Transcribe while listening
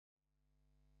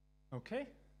Okay.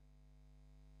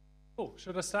 Cool.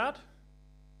 Should I start?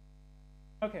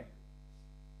 Okay.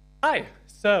 Hi.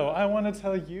 So I want to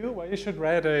tell you why you should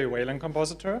write a Wayland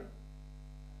compositor.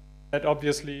 That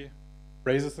obviously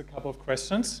raises a couple of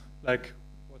questions, like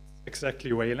what's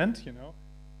exactly Wayland, you know?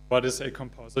 What is a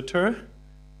compositor?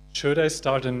 Should I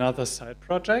start another side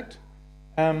project?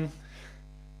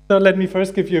 So let me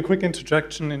first give you a quick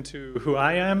introduction into who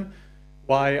I am,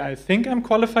 why I think I'm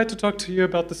qualified to talk to you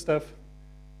about this stuff.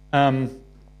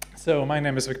 So my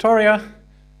name is Victoria.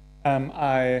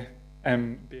 I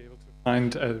am able to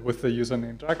find with the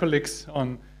username Dracolix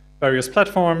on various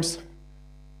platforms.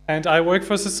 And I work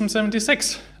for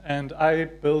System76. And I'm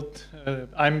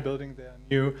building their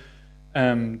new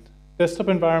desktop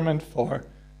environment for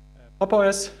Pop!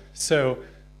 OS. So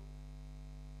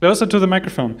closer to the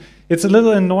microphone. It's a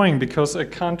little annoying because I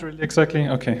can't really exactly,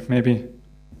 okay, maybe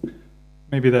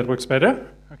that works better.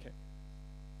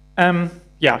 Okay.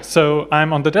 Yeah, so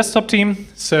I'm on the desktop team.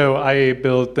 So I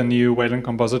built the new Wayland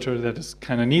compositor that is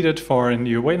kind of needed for a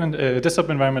new Wayland desktop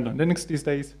environment on Linux these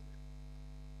days.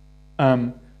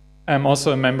 I'm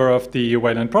also a member of the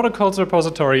Wayland protocols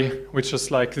repository, which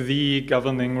is like the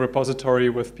governing repository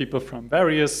with people from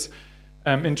various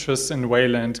interests in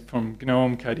Wayland, from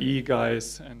GNOME, KDE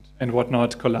guys, and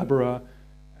whatnot, Collabora,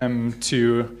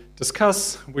 to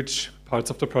discuss which parts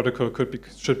of the protocol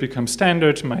should become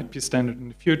standard, might be standard in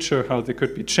the future, how they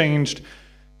could be changed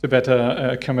to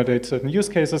better accommodate certain use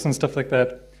cases and stuff like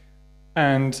that.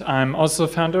 And I'm also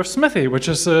founder of Smithy, which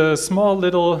is a small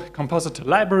little compositor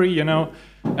library, you know,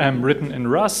 written in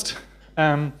Rust.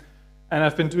 And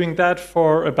I've been doing that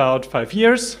for about 5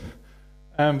 years,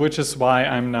 which is why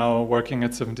I'm now working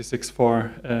at 76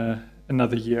 for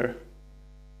another year.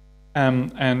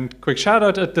 And quick shout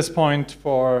out at this point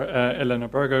for Elena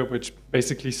Berger, which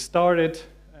basically started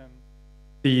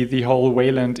the whole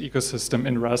Wayland ecosystem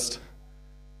in Rust.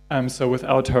 So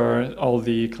without her, all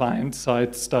the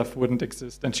client-side stuff wouldn't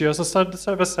exist. And she also started the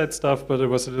server-side stuff, but it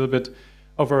was a little bit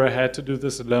over her head to do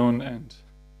this alone, and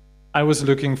I was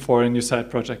looking for a new side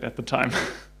project at the time.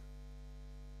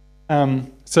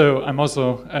 So I'm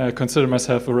also consider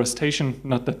myself a Rustacean.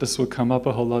 Not that this will come up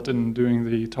a whole lot in doing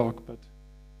the talk, but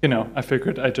you know, I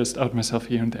figured I'd just out myself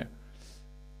here and there.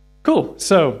 Cool.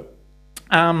 So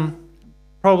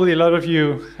probably a lot of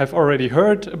you have already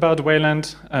heard about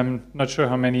Wayland. I'm not sure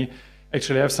how many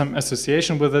actually have some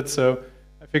association with it. So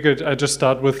I figured I'd just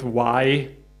start with why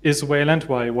is Wayland?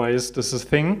 Why is this a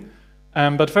thing?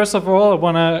 But first of all,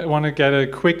 I wanna get a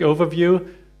quick overview.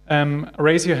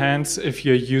 Raise your hands if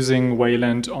you're using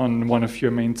Wayland on one of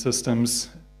your main systems.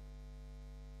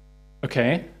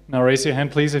 Okay, now raise your hand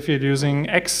please if you're using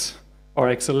X or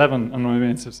X11 on one of your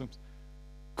main systems.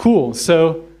 Cool,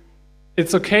 so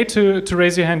it's okay to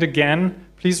raise your hand again.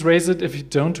 Please raise it if you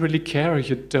don't really care or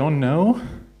you don't know.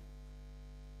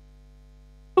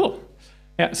 Cool.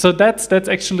 Yeah, so that's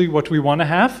actually what we want to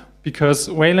have, because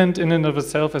Wayland in and of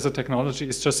itself as a technology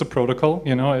is just a protocol.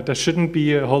 You know, there shouldn't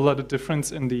be a whole lot of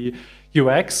difference in the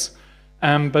UX.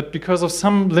 But because of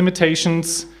some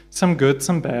limitations, some good,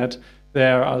 some bad,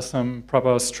 there are some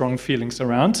proper strong feelings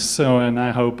around. So, and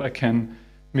I hope I can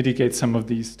mitigate some of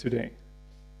these today.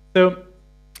 So,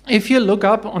 if you look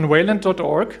up on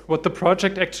wayland.org what the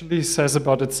project actually says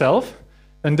about itself,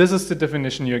 then this is the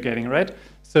definition you're getting, right?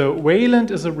 So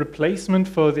Wayland is a replacement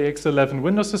for the X11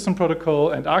 Windows System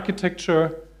Protocol and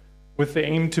architecture with the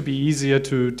aim to be easier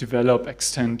to develop,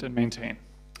 extend, and maintain.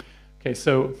 Okay,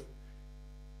 so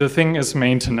the thing is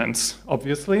maintenance,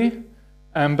 obviously.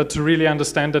 But to really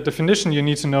understand that definition, you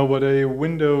need to know what a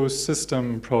Windows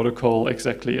System Protocol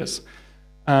exactly is.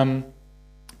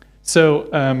 So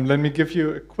let me give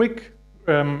you a quick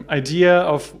idea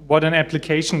of what an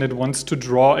application that wants to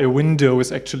draw a window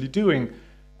is actually doing.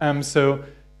 So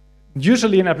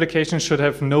usually an application should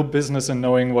have no business in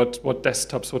knowing what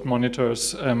desktops, what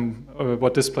monitors, or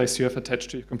what displays you have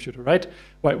attached to your computer, right?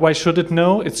 Why should it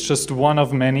know? It's just one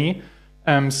of many.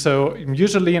 So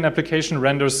usually an application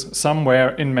renders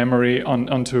somewhere in memory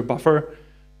onto a buffer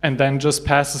and then just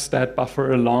passes that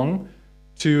buffer along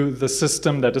to the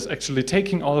system that is actually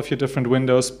taking all of your different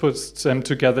windows, puts them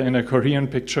together in a coherent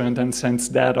picture, and then sends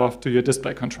that off to your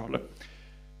display controller.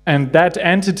 And that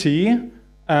entity,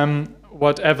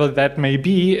 whatever that may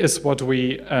be, is what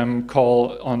we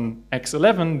call on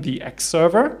X11 the X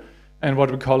server, and what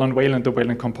we call on Wayland the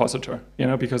Wayland compositor, you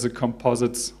know, because it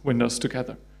composites windows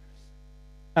together.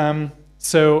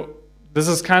 So this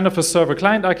is kind of a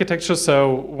server-client architecture.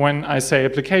 So when I say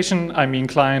application, I mean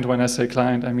client. When I say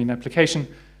client, I mean application.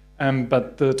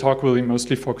 But the talk will be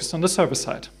mostly focused on the server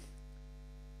side.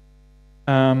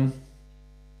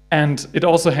 And it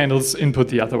also handles input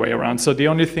the other way around. So the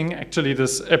only thing actually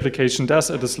this application does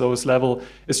at its lowest level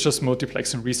is just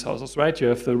multiplexing resources, right? You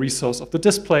have the resource of the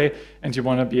display, and you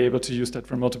want to be able to use that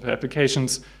for multiple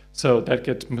applications. So that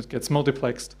gets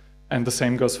multiplexed, and the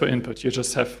same goes for input. You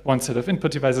just have one set of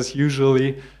input devices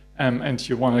usually, and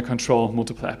you want to control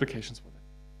multiple applications with it.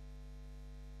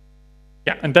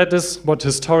 Yeah, and that is what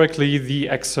historically the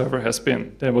X server has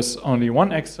been. There was only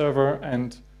one X server,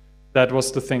 and that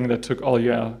was the thing that took all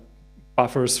your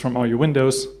buffers from all your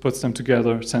windows, puts them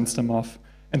together, sends them off,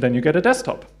 and then you get a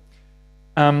desktop.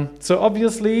 So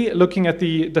obviously, looking at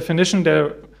the definition,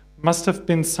 there must have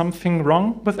been something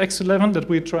wrong with X11 that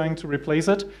we're trying to replace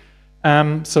it.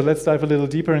 So let's dive a little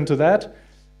deeper into that.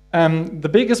 The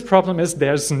biggest problem is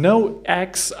there's no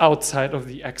X outside of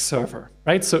the X server,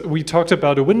 right? So we talked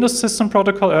about a Windows system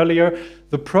protocol earlier.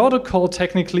 The protocol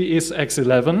technically is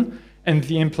X11, and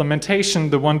the implementation,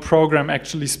 the one program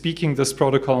actually speaking this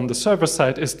protocol on the server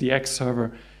side, is the X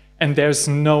server. And there's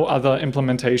no other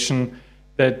implementation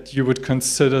that you would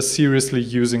consider seriously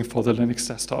using for the Linux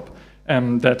desktop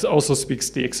that also speaks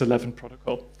the X11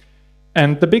 protocol.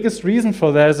 And the biggest reason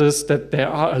for that is that there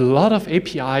are a lot of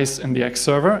APIs in the X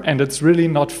server, and it's really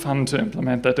not fun to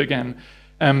implement that again.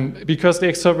 Because the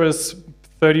X server is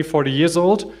 30, 40 years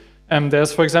old,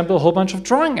 there's, for example, a whole bunch of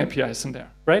drawing APIs in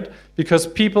there, right? Because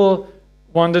people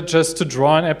wanted just to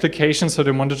draw an application, so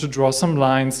they wanted to draw some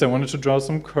lines, they wanted to draw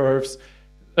some curves,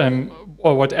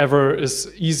 or whatever is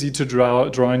easy to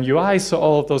draw in UI, so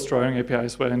all of those drawing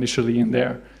APIs were initially in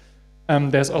there.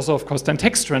 There's also, of course, then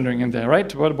text rendering in there,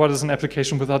 right? What is an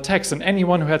application without text? And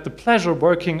anyone who had the pleasure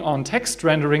working on text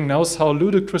rendering knows how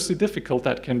ludicrously difficult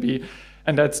that can be.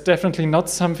 And that's definitely not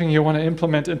something you want to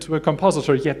implement into a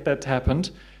compositor, yet that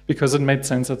happened, because it made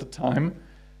sense at the time.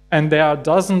 And there are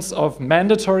dozens of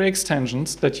mandatory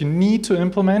extensions that you need to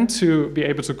implement to be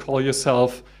able to call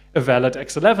yourself a valid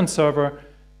X11 server.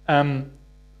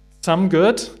 Some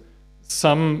good,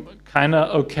 some kind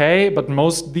of okay, but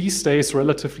most these days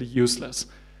relatively useless.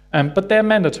 But they're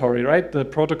mandatory, right? The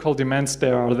protocol demands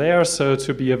they are there, so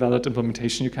to be a valid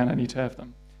implementation, you kind of need to have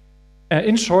them.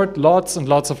 In short, lots and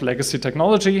lots of legacy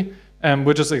technology,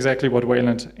 which is exactly what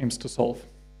Wayland aims to solve.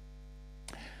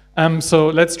 So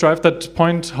let's drive that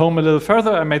point home a little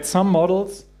further. I made some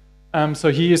models.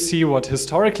 So here you see what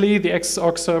historically the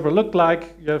XOrg server looked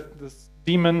like. You have this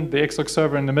daemon, the XOrg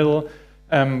server in the middle.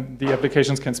 The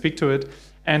applications can speak to it.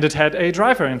 And it had a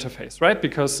driver interface, right?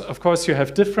 Because, of course, you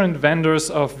have different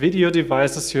vendors of video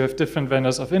devices. You have different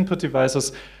vendors of input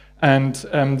devices. And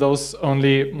those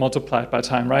only multiplied by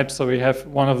time, right? So we have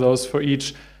one of those for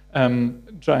each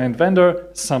giant vendor,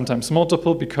 sometimes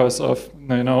multiple because of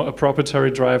a proprietary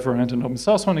driver and an open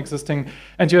source one existing.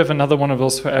 And you have another one of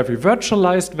those for every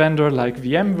virtualized vendor like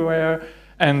VMware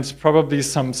and probably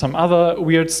some other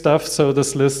weird stuff. So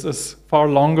this list is far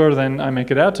longer than I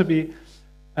make it out to be.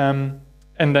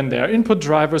 And then there are input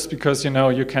drivers because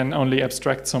you can only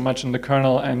abstract so much in the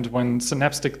kernel, and when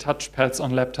Synaptic touchpads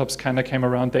on laptops kind of came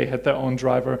around, they had their own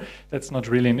driver. That's not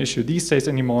really an issue these days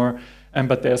anymore,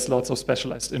 but there's lots of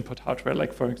specialized input hardware,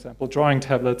 like for example drawing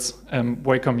tablets.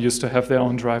 Wacom used to have their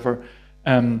own driver,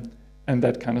 and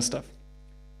that kind of stuff.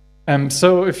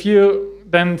 So if you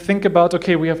then think about,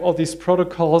 okay, we have all these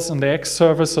protocols in the X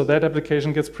server, so that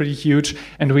application gets pretty huge,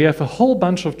 and we have a whole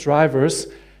bunch of drivers,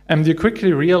 and you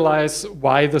quickly realize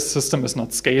why the system is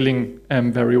not scaling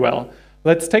very well.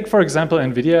 Let's take, for example,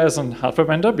 NVIDIA as a hardware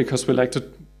vendor, because we like to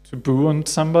boo on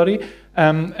somebody.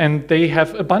 And they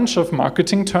have a bunch of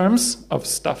marketing terms of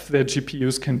stuff their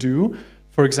GPUs can do.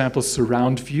 For example,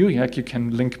 surround view, like you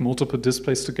can link multiple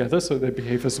displays together so they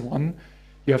behave as one.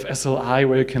 You have SLI,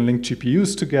 where you can link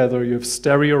GPUs together. You have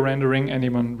stereo rendering.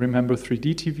 Anyone remember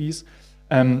 3D TVs?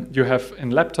 You have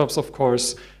in laptops, of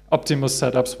course, Optimus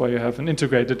setups where you have an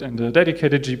integrated and a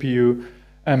dedicated GPU.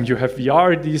 You have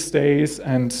VR these days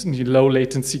and low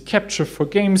latency capture for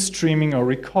game streaming or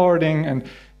recording and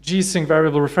G-Sync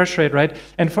variable refresh rate, right?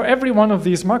 And for every one of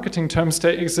these marketing terms,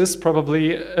 there exists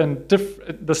probably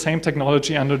the same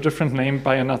technology under a different name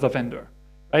by another vendor,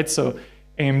 right? So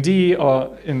AMD,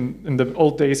 or in the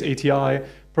old days ATI,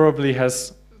 probably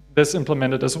has this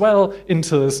implemented as well.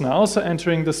 Intel is now also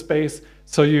entering the space.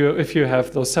 So if you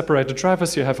have those separated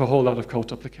drivers, you have a whole lot of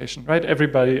code application, right?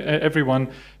 Everyone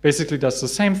basically does the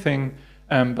same thing,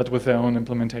 but with their own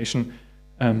implementation,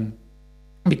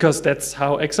 because that's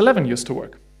how X11 used to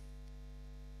work.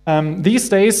 These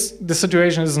days, the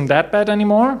situation isn't that bad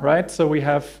anymore, right? So we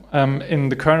have in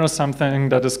the kernel something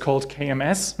that is called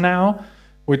KMS now,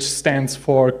 which stands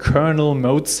for kernel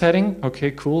mode setting.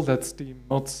 Okay, cool, that's the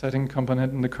mode setting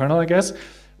component in the kernel, I guess.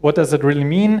 What does it really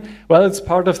mean? Well, it's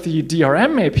part of the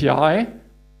DRM API,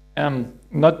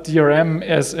 not DRM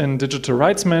as in digital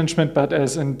rights management, but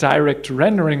as in direct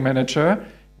rendering manager.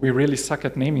 We really suck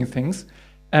at naming things.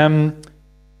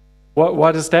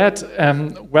 What is that?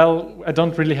 Well, I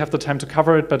don't really have the time to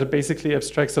cover it, but it basically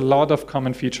abstracts a lot of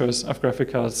common features of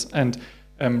graphic cards and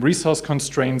resource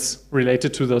constraints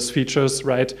related to those features,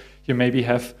 right? You maybe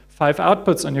have 5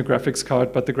 outputs on your graphics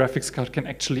card, but the graphics card can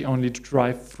actually only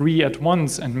drive 3 at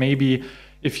once, and maybe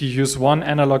if you use one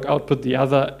analog output, the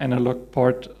other analog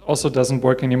port also doesn't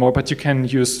work anymore, but you can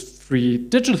use 3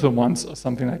 digital ones or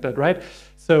something like that, right?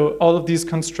 So all of these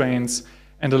constraints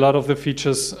and a lot of the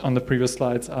features on the previous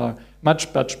slides are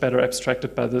much better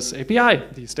abstracted by this API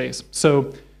these days.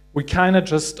 So we kind of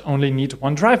just only need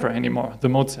one driver anymore, the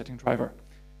mode setting driver.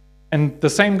 And the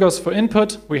same goes for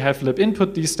input. We have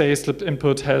libinput these days.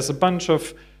 Libinput has a bunch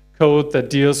of code that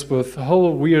deals with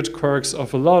whole weird quirks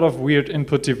of a lot of weird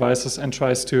input devices and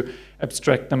tries to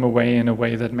abstract them away in a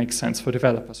way that makes sense for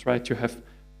developers, right? You have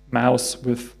mouse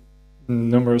with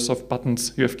numerous of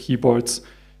buttons, you have keyboards,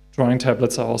 drawing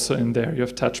tablets are also in there, you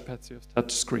have touchpads, you have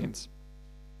touch screens.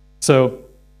 So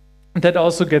that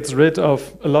also gets rid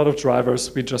of a lot of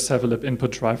drivers. We just have a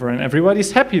libinput driver and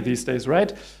everybody's happy these days,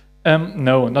 right?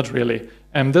 No, not really.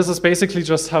 This is basically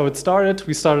just how it started.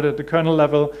 We started at the kernel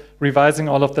level, revising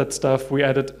all of that stuff. We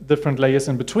added different layers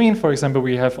in between. For example,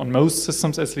 we have on most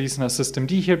systems, at least in our systemd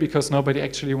here, because nobody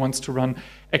actually wants to run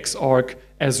XOrg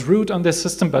as root on their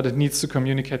system, but it needs to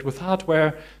communicate with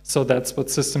hardware. So that's what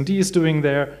systemd is doing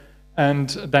there. And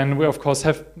then we, of course,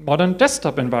 have modern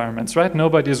desktop environments, right?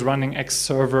 Nobody is running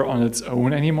XServer on its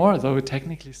own anymore, though it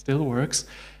technically still works.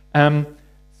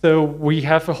 So we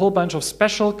have a whole bunch of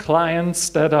special clients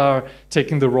that are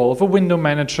taking the role of a window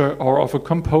manager or of a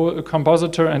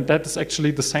compositor, and that is actually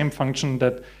the same function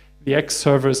that the X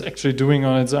server is actually doing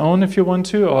on its own if you want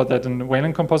to, or that a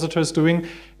Wayland compositor is doing.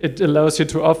 It allows you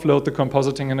to offload the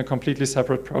compositing in a completely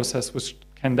separate process, which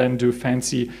can then do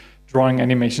fancy drawing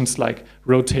animations like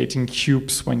rotating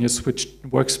cubes when you switch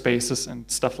workspaces and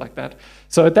stuff like that.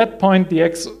 So at that point, the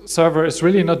X server is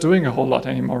really not doing a whole lot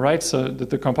anymore, right? So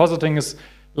the compositing is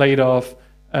laid off,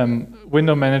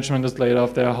 window management is laid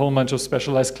off, there are a whole bunch of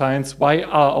specialized clients. Why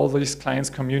are all these clients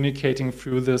communicating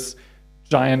through this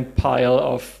giant pile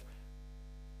of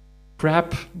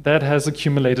crap that has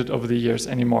accumulated over the years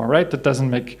anymore, right? That doesn't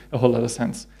make a whole lot of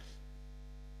sense.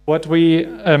 But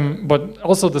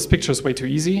also this picture is way too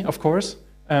easy, of course.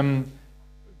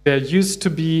 There used to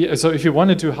be, so if you want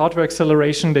to do hardware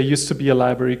acceleration, there used to be a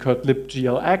library called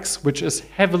libglx, which is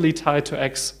heavily tied to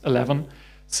X11.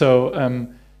 So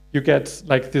you get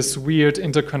like this weird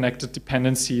interconnected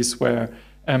dependencies where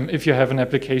if you have an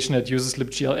application that uses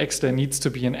libglx, there needs to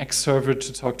be an X server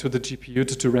to talk to the GPU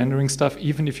to do rendering stuff,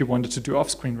 even if you wanted to do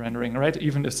off-screen rendering, right?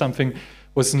 Even if something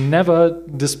was never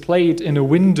displayed in a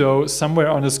window somewhere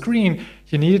on a screen,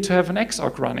 you needed to have an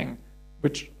XOrg running,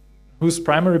 whose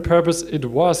primary purpose it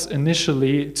was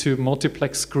initially to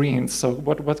multiplex screens. So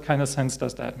what kind of sense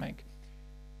does that make?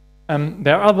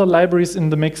 There are other libraries in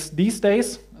the mix these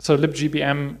days. So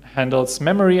libgbm handles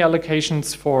memory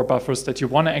allocations for buffers that you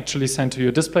want to actually send to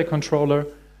your display controller.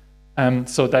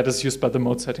 So that is used by the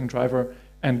mode setting driver.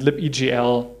 And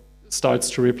libegl starts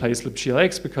to replace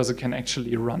libglx because it can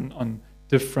actually run on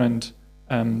different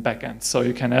backends. So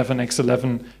you can have an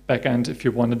X11 backend if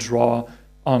you want to draw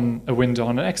on a window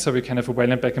on an X server. You can have a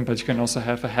Wayland backend, but you can also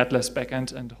have a headless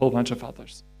backend and a whole bunch of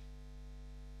others.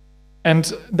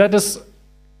 And that is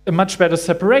a much better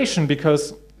separation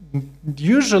because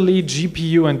usually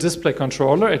GPU and display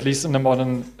controller, at least in the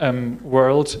modern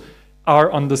world,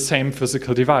 are on the same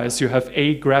physical device. You have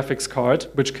a graphics card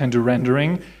which can do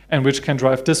rendering and which can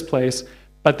drive displays,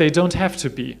 but they don't have to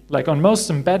be. Like on most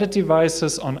embedded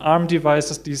devices, on ARM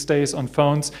devices these days, on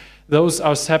phones, those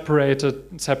are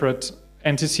separate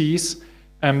entities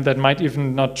that might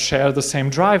even not share the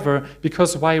same driver,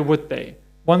 because why would they?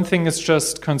 One thing is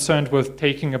just concerned with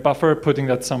taking a buffer, putting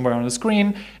that somewhere on the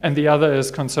screen, and the other is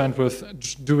concerned with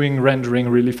doing rendering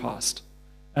really fast.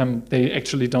 They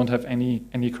actually don't have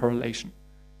any correlation.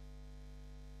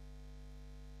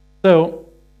 So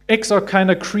XOrg kind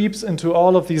of creeps into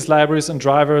all of these libraries and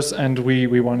drivers, and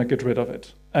we want to get rid of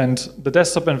it. And the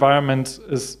desktop environment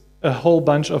is a whole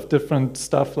bunch of different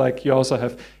stuff. Like you also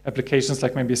have applications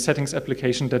like maybe a settings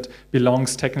application that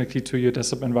belongs technically to your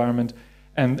desktop environment.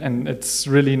 And it's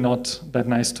really not that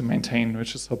nice to maintain,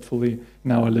 which is hopefully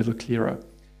now a little clearer.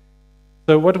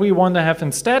 So what we want to have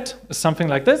instead is something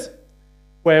like this,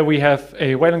 where we have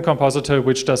a Wayland compositor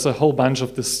which does a whole bunch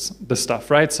of this stuff,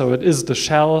 right? So it is the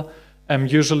shell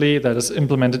usually that is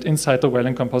implemented inside the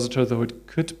Wayland compositor, though it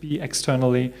could be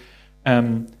externally.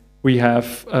 We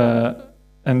have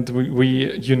And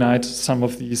we unite some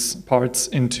of these parts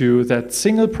into that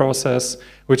single process,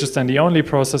 which is then the only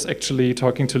process actually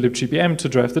talking to libgbm to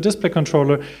drive the display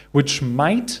controller, which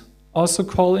might also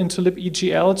call into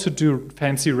libegl to do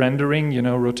fancy rendering, you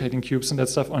know, rotating cubes and that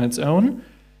stuff on its own.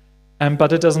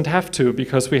 But it doesn't have to,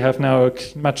 because we have now a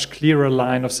much clearer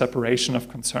line of separation of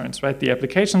concerns, right? The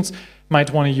applications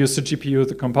might want to use the GPU,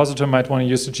 the compositor might want to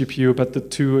use the GPU, but the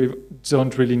two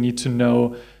don't really need to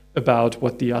know about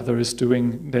what the other is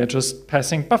doing. They're just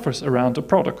passing buffers around a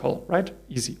protocol, right?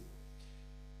 Easy.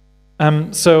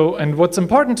 And what's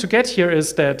important to get here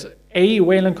is that a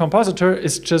Wayland compositor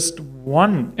is just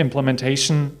one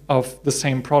implementation of the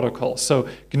same protocol. So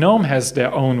GNOME has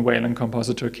their own Wayland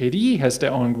compositor, KDE has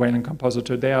their own Wayland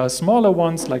compositor. There are smaller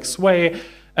ones like Sway,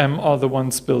 or the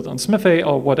ones built on Smithy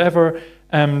or whatever,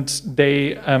 and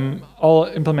they all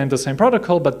implement the same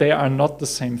protocol, but they are not the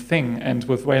same thing. And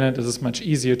with Wayland, it is much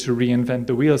easier to reinvent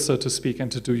the wheel, so to speak,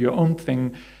 and to do your own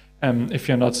thing if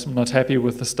you're not happy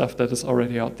with the stuff that is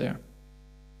already out there.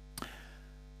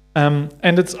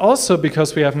 And it's also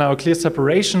because we have now a clear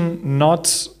separation,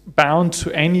 not bound to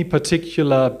any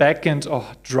particular backend or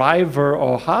driver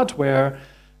or hardware.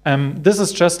 This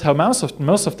is just how most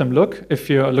of them look if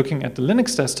you're looking at the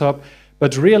Linux desktop.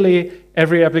 But really,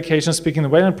 every application speaking the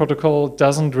Wayland protocol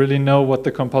doesn't really know what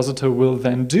the compositor will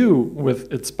then do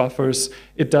with its buffers.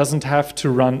 It doesn't have to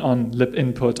run on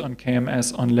libinput, on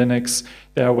KMS, on Linux.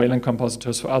 There are Wayland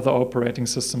compositors for other operating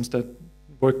systems that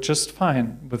work just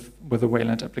fine with a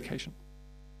Wayland application.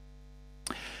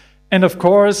 And of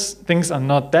course, things are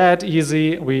not that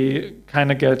easy. We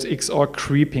kind of get XOrg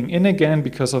creeping in again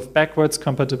because of backwards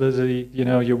compatibility. You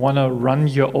know, you want to run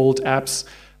your old apps,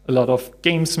 a lot of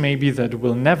games maybe that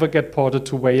will never get ported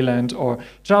to Wayland, or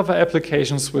Java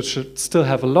applications which should still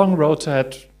have a long road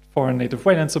ahead for native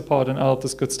Wayland support and all of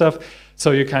this good stuff.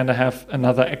 So you kind of have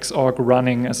another XOrg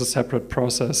running as a separate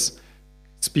process,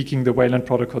 speaking the Wayland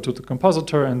protocol to the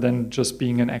compositor and then just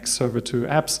being an X server to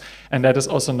apps. And that is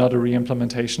also not a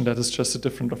re-implementation. That is just a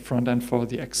different front end for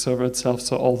the X server itself.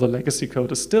 So all the legacy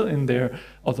code is still in there,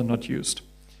 although not used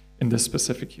in this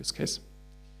specific use case.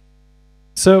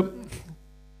 So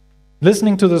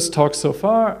listening to this talk so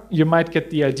far, you might get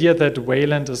the idea that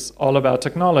Wayland is all about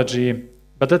technology,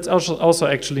 but that's also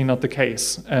actually not the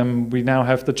case. We now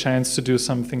have the chance to do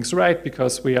some things right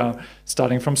because we are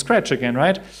starting from scratch again,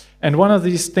 right? And one of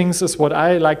these things is what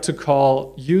I like to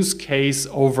call use case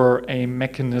over a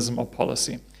mechanism or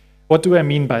policy. What do I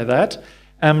mean by that?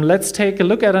 Let's take a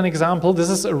look at an example. This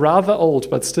is a rather old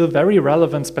but still very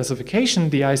relevant specification,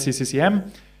 the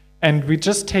ICCCM. And we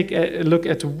just take a look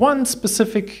at one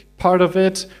specific part of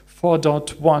it,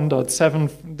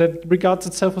 4.1.7, that regards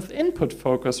itself with input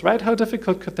focus, right? How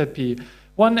difficult could that be?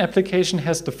 One application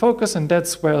has the focus, and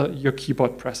that's where your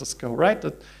keyboard presses go, right?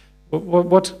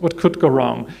 What could go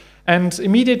wrong? And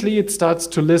immediately it starts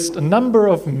to list a number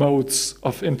of modes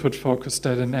of input focus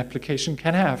that an application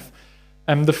can have.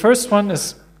 The first one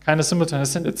is kind of simple to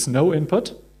understand. It's no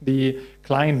input. The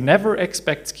client never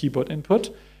expects keyboard input.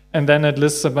 And then it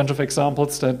lists a bunch of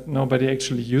examples that nobody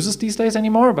actually uses these days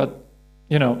anymore. But,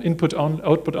 you know, input on,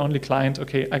 output only client.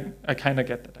 OK, I kind of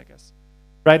get that, I guess.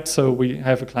 Right? So we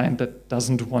have a client that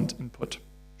doesn't want input.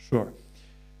 Sure.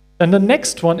 Then the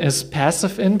next one is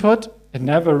passive input. It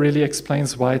never really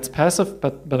explains why it's passive,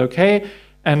 but OK.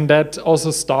 And that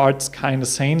also starts kind of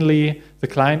sanely. The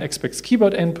client expects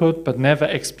keyboard input, but never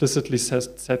explicitly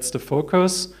sets the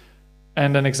focus.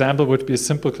 And an example would be a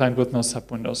simple client with no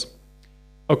sub-windows.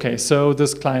 OK, so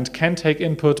this client can take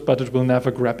input, but it will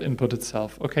never grab input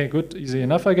itself. OK, good, easy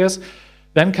enough, I guess.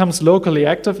 Then comes locally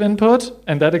active input,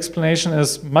 and that explanation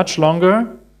is much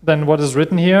longer than what is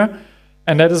written here.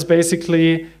 And that is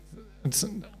basically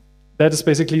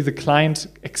the client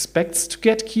expects to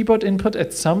get keyboard input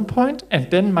at some point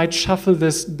and then might shuffle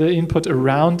the input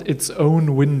around its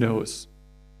own windows.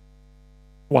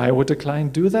 Why would a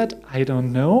client do that? I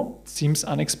don't know. It seems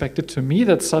unexpected to me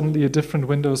that suddenly a different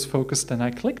window is focused than I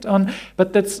clicked on,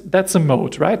 but that's a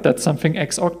mode, right? That's something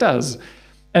XOrg does.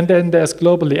 And then there's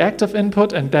globally active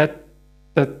input, and that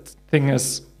thing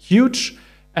is huge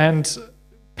and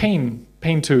pain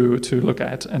to look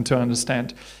at and to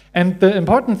understand. And the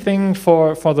important thing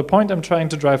for the point I'm trying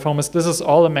to drive home is this is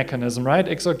all a mechanism, right?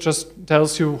 XOrg just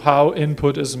tells you how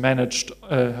input is managed,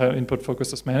 how input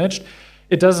focus is managed.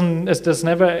 It does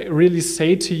never really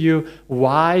say to you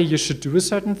why you should do a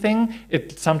certain thing.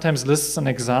 It sometimes lists an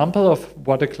example of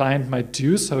what a client might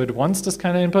do, so it wants this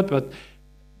kind of input, but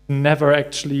never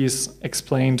actually is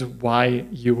explained why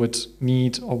you would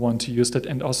need or want to use that,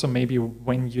 and also maybe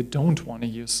when you don't want to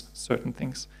use certain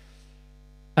things.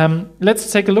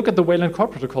 Let's take a look at the Wayland core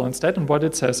protocol instead and what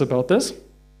it says about this.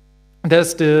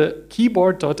 There's the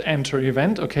keyboard.enter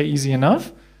event. Okay, easy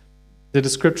enough. The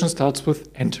description starts with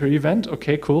enter event.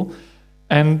 Okay, cool.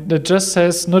 And it just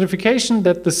says notification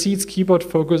that the seed's keyboard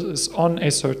focus is on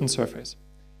a certain surface.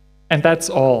 And that's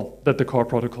all that the core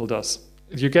protocol does.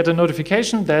 You get a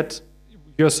notification that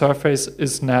your surface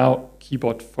is now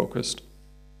keyboard focused.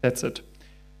 That's it.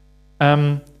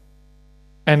 And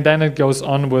then it goes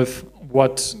on with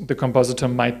what the compositor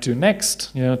might do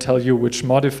next, tell you which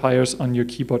modifiers on your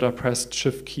keyboard are pressed,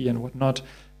 shift key and whatnot,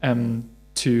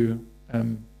 to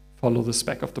follow the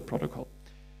spec of the protocol.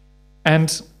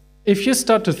 And if you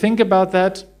start to think about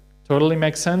that, totally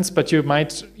makes sense, but you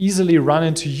might easily run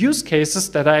into use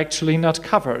cases that are actually not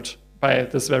covered by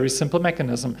this very simple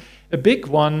mechanism. A big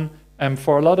one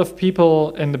for a lot of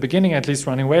people in the beginning, at least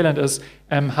running Wayland, is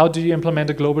how do you implement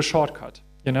a global shortcut?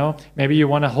 Maybe you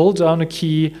want to hold down a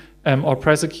key or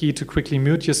press a key to quickly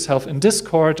mute yourself in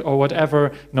Discord or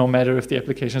whatever, no matter if the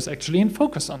application is actually in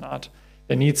focus or not.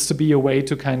 There needs to be a way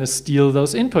to kind of steal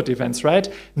those input events, right?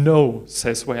 No,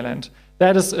 says Wayland.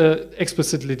 That is an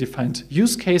explicitly defined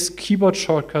use case, keyboard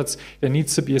shortcuts. There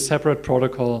needs to be a separate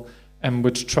protocol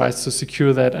which tries to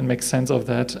secure that and make sense of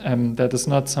that. That is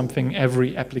not something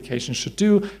every application should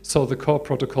do, so the core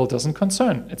protocol doesn't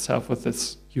concern itself with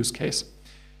this use case.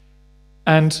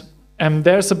 And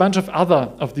there's a bunch of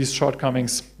other of these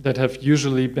shortcomings that have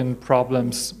usually been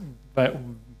problems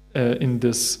in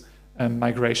this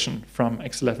migration from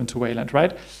X11 to Wayland,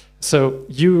 right? So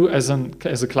you as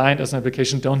a client, as an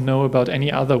application, don't know about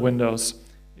any other windows.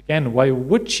 Again, why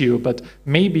would you? But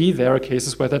maybe there are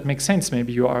cases where that makes sense.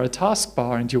 Maybe you are a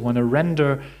taskbar and you want to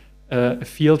render a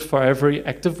field for every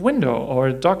active window or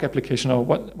a dock application or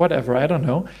whatever, I don't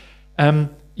know.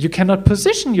 You cannot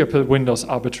position your windows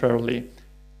arbitrarily.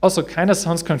 Also kind of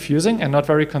sounds confusing and not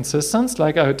very consistent,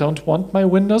 like I don't want my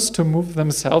windows to move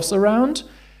themselves around.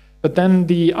 But then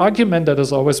the argument that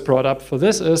is always brought up for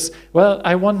this is, well,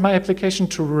 I want my application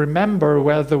to remember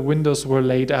where the windows were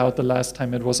laid out the last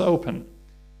time it was open.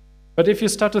 But if you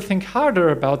start to think harder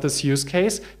about this use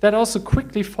case, that also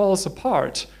quickly falls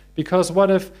apart. Because what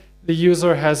if the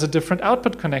user has a different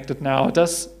output connected now?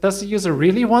 Does the user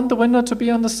really want the window to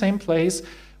be on the same place?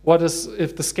 What is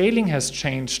if the scaling has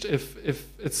changed? If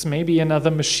it's maybe another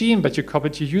machine, but you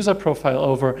copied your user profile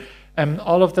over?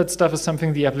 All of that stuff is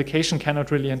something the application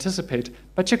cannot really anticipate.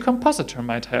 But your compositor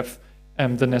might have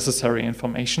the necessary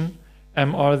information,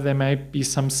 or there might be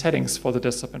some settings for the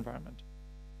desktop environment.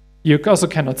 You also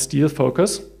cannot steal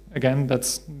focus. Again,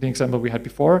 that's the example we had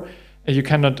before. You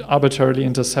cannot arbitrarily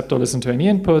intercept or listen to any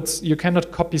inputs. You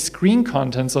cannot copy screen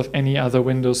contents of any other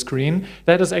window screen.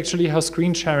 That is actually how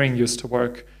screen sharing used to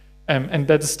work. And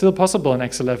that is still possible in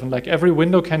X11. Like every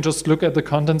window can just look at the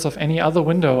contents of any other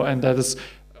window, and that is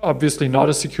obviously not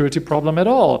a security problem at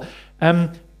all.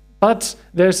 But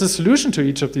there's a solution to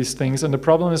each of these things, and the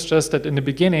problem is just that in the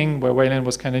beginning, where Wayland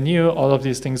was kind of new, all of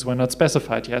these things were not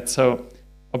specified yet. So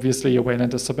obviously a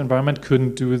Wayland desktop environment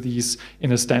couldn't do these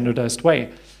in a standardized way.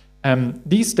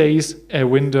 These days, a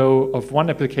window of one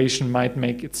application might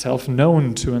make itself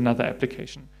known to another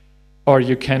application. Or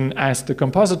you can ask the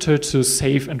compositor to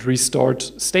save and restore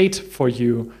state for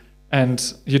you.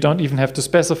 And you don't even have to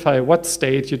specify what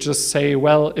state. You just say,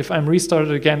 well, if I'm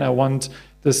restarted again, I want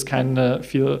this kind of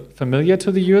feel familiar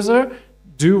to the user.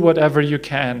 Do whatever you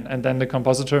can. And then the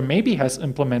compositor maybe has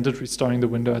implemented restoring the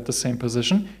window at the same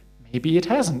position. Maybe it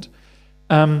hasn't.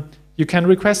 You can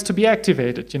request to be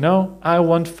activated. I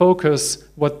want focus.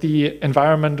 What the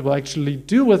environment will actually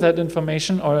do with that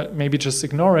information, or maybe just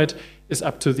ignore it, is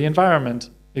up to the environment.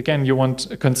 Again, you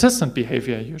want a consistent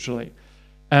behavior usually.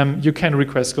 You can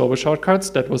request global shortcuts.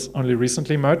 That was only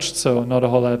recently merged, so not a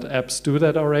whole lot of apps do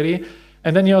that already.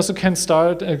 And then you also can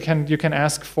you can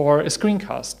ask for a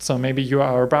screencast. So maybe you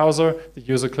are a browser, the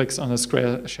user clicks on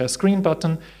a share screen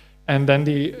button, and then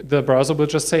the browser will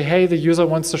just say, hey, the user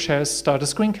wants to start a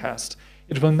screencast.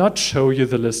 It will not show you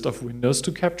the list of windows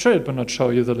to capture. It will not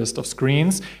show you the list of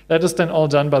screens. That is then all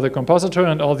done by the compositor,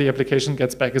 and all the application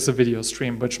gets back is a video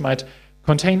stream, which might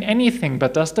contain anything.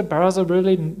 But does the browser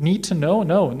really need to know?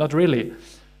 No, not really.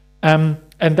 And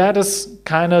that is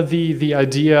kind of the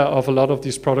idea of a lot of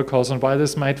these protocols and why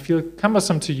this might feel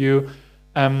cumbersome to you.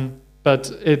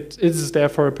 But it is there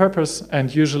for a purpose,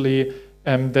 and usually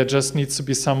there just needs to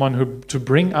be someone to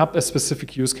bring up a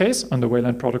specific use case on the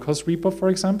Wayland protocols repo, for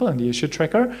example, and the issue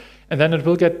tracker, and then it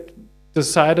will get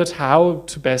decided how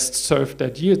to best serve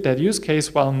that use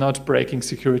case while not breaking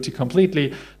security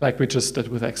completely, like we just did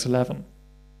with X11.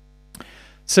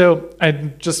 So I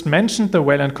just mentioned the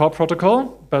Wayland core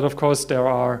protocol, but of course there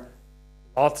are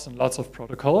lots and lots of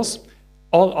protocols,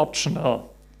 all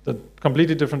optional. the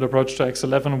completely different approach to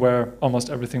X11 where almost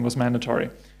everything was mandatory.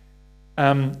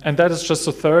 And that is just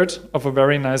a third of a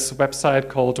very nice website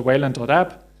called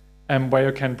Wayland.app, where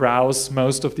you can browse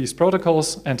most of these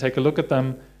protocols and take a look at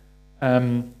them.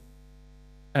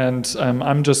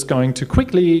 I'm just going to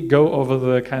quickly go over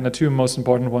the kind of two most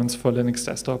important ones for Linux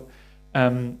desktop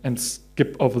and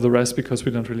skip over the rest because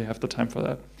we don't really have the time for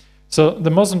that. So the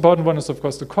most important one is, of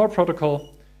course, the core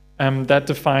protocol that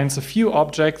defines a few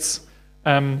objects,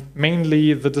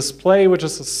 mainly the display, which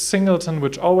is a singleton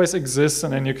which always exists,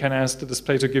 and then you can ask the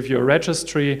display to give you a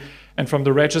registry, and from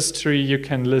the registry you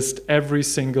can list every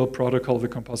single protocol the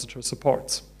compositor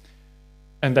supports.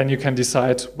 And then you can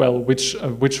decide, well,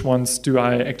 which ones do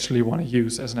I actually want to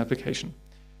use as an application.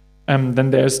 Then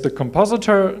there's the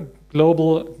compositor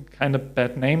global, kind of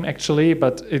bad name actually,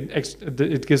 but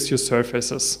it gives you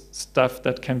surfaces, stuff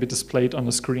that can be displayed on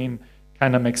the screen,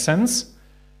 kind of makes sense.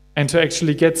 And to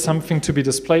actually get something to be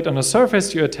displayed on a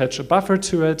surface, you attach a buffer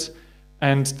to it,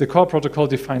 and the core protocol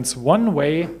defines one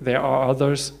way, there are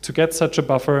others, to get such a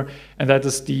buffer, and that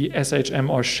is the SHM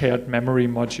or shared memory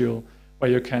module, where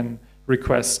you can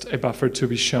request a buffer to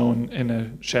be shown in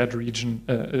a shared region,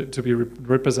 to be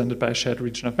represented by a shared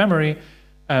region of memory,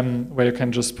 where you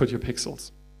can just put your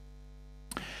pixels.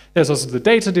 There's also the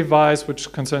data device,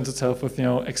 which concerns itself with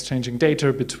exchanging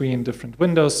data between different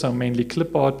windows, so mainly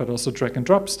clipboard, but also drag and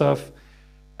drop stuff.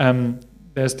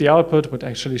 There's the output, which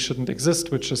actually shouldn't exist,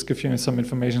 which just gives you some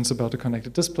information about the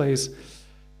connected displays,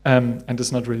 and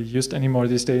is not really used anymore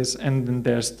these days. And then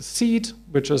there's the seat,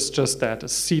 which is just that, a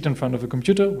seat in front of a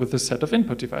computer with a set of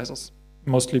input devices,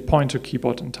 mostly pointer,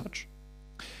 keyboard, and touch.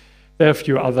 There are a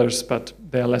few others, but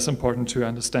they are less important to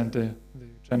understand the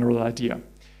general idea.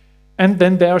 And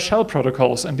then there are shell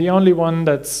protocols, and the only one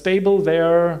that's stable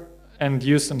there and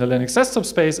used in the Linux desktop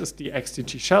space is the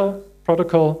XDG shell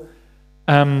protocol,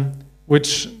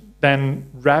 which then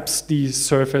wraps the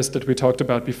surface that we talked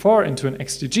about before into an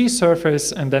XDG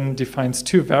surface and then defines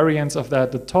two variants of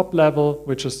that, the top level,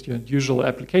 which is your usual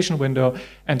application window,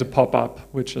 and the pop-up,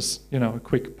 which is a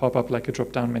quick pop-up like a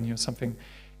drop-down menu or something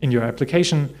in your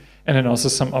application, and then also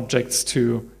some objects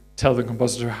to tell the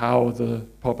compositor how the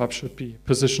pop-up should be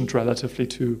positioned relatively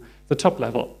to the top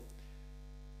level.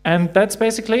 And that's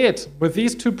basically it. With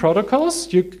these two protocols,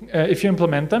 if you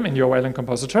implement them in your Wayland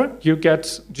compositor, you get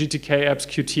GTK apps,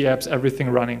 Qt apps, everything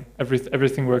running.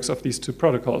 Everything works off these two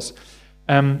protocols.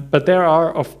 But there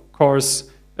are, of course,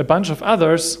 a bunch of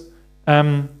others,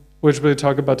 which we'll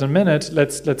talk about in a minute.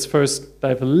 Let's first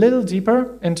dive a little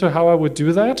deeper into how I would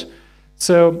do that.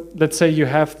 So let's say you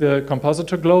have the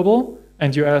compositor global,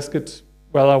 and you ask it,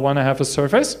 well, I want to have a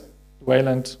surface. The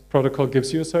Wayland protocol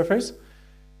gives you a surface.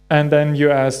 And then you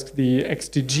ask the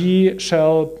XDG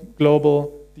shell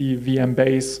global, the VM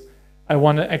base. I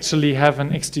want to actually have an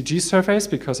XDG surface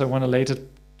because I want to later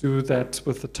do that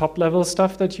with the top level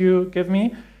stuff that you give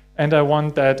me. And I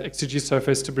want that XDG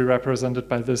surface to be represented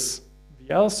by this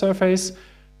VL surface.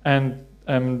 And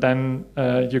then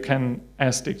you can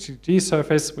ask the XDG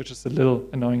surface, which is a little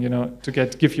annoying, to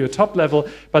give you a top level.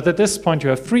 But at this point, you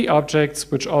have three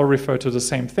objects which all refer to the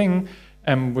same thing,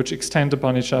 which extend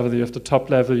upon each other. You have the top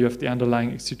level, you have the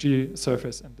underlying XDG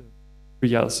surface, and the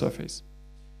VL surface.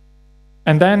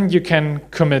 And then you can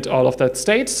commit all of that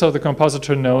state, so the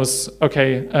compositor knows,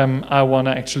 okay, I want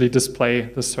to actually display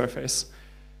the surface,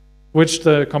 which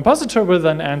the compositor will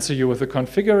then answer you with a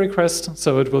configure request.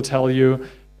 So it will tell you,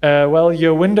 well,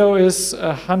 your window is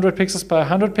 100 pixels by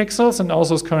 100 pixels and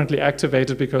also is currently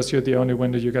activated because you're the only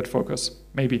window you get focus.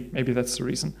 Maybe that's the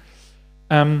reason.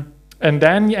 And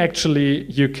then actually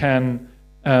you can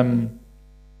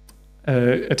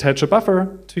attach a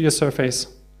buffer to your surface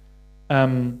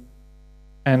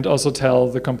and also tell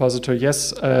the compositor,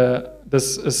 yes,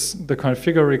 this is the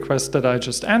configure request that I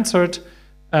just answered,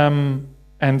 and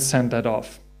send that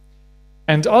off.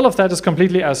 And all of that is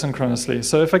completely asynchronously.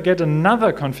 So if I get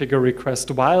another configure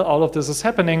request while all of this is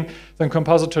happening, then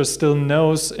compositor still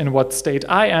knows in what state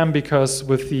I am, because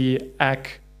with the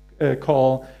ACK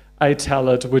call, I tell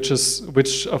it which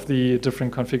of the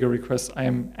different configure requests I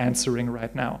am answering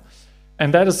right now.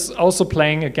 And that is also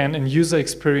playing, again, in user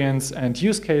experience and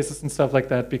use cases and stuff like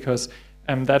that, because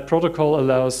that protocol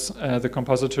allows the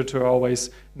compositor to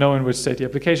always know in which state the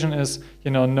application is,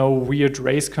 no weird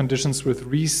race conditions with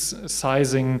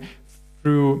resizing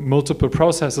through multiple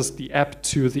processes, the app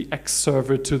to the X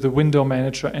server to the window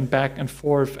manager and back and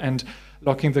forth, and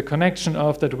locking the connection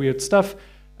of that weird stuff.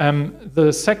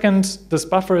 The second this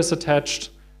buffer is attached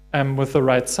with the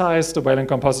right size, the Wayland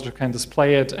compositor can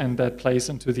display it, and that plays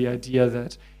into the idea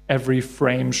that every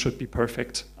frame should be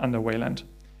perfect under Wayland.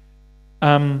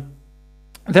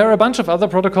 There are a bunch of other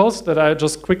protocols that I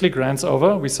just quickly glance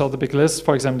over. We saw the big list.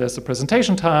 For example, there's the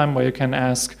presentation time where you can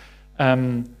ask,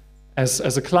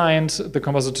 as a client, the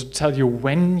compositor to tell you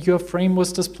when your frame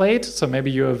was displayed. So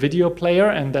maybe you're a video player,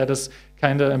 and that is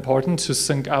kind of important to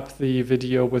sync up the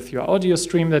video with your audio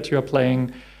stream that you're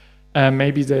playing.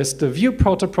 Maybe there's the view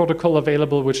protocol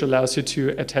available, which allows you to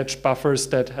attach buffers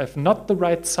that have not the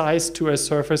right size to a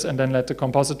surface and then let the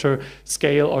compositor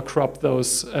scale or crop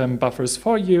those buffers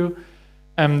for you.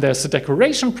 There's the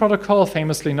decoration protocol,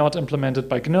 famously not implemented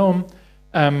by GNOME,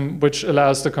 which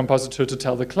allows the compositor to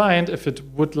tell the client if it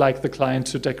would like the client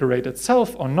to decorate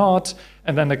itself or not,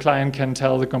 and then the client can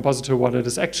tell the compositor what it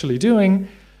is actually doing.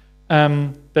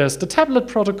 There's the tablet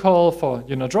protocol for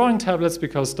drawing tablets,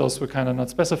 because those were kind of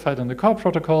not specified in the core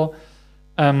protocol.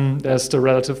 There's the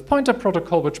relative pointer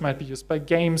protocol, which might be used by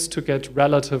games to get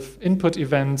relative input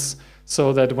events,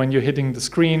 so that when you're hitting the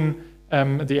screen,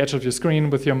 the edge of your screen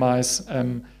with your mouse,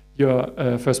 your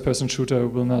first-person shooter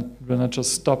will not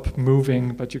just stop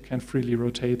moving, but you can freely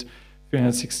rotate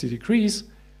 360 degrees.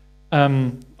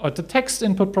 Or the text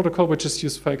input protocol, which is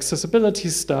used for accessibility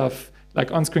stuff, like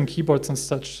on-screen keyboards and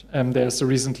such. There's the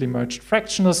recently merged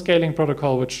fractional scaling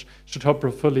protocol, which should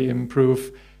hopefully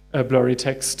improve blurry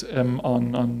text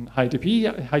on high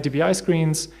DPI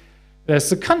screens. There's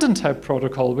the content type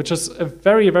protocol, which is a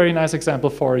very, very nice example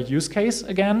for a use case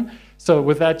again. So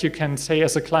with that, you can say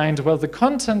as a client, well, the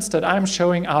contents that I'm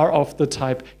showing are of the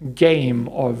type game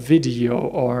or video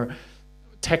or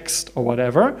text or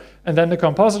whatever. And then the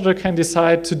compositor can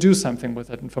decide to do something with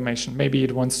that information. Maybe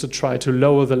it wants to try to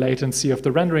lower the latency of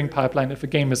the rendering pipeline if a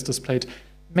game is displayed.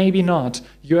 Maybe not.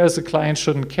 You as a client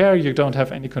shouldn't care. You don't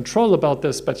have any control about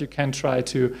this, but you can try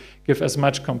to give as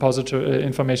much compositor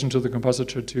information to the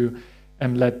compositor to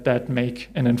let that make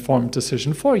an informed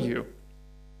decision for you.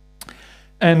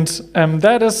 And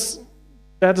that is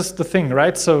the thing,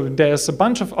 right? So there's a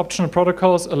bunch of optional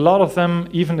protocols. A lot of them,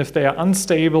 even if they are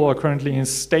unstable or currently in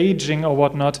staging or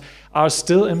whatnot, are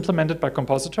still implemented by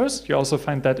compositors. You also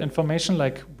find that information,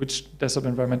 like which desktop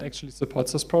environment actually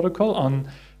supports this protocol, on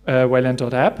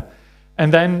Wayland.app.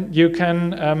 And then you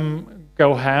can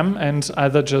go ham and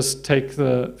either just take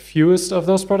the fewest of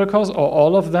those protocols or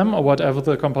all of them or whatever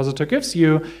the compositor gives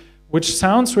you, which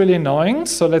sounds really annoying.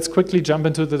 So let's quickly jump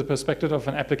into the perspective of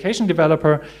an application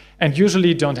developer, and usually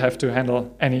you don't have to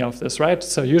handle any of this, right?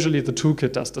 So usually the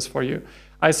toolkit does this for you.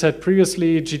 I said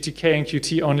previously GTK and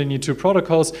Qt only need 2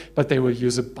 protocols, but they will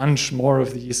use a bunch more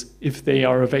of these if they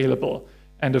are available,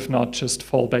 and if not, just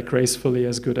fall back gracefully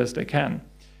as good as they can.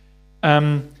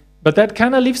 But that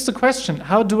kind of leaves the question,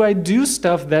 how do I do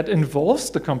stuff that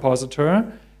involves the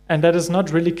compositor and that is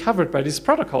not really covered by these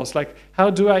protocols? Like,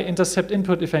 how do I intercept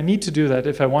input if I need to do that,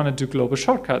 if I want to do global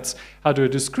shortcuts? How do I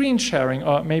do screen sharing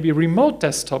or maybe remote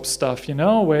desktop stuff,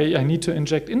 where I need to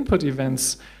inject input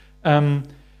events? Or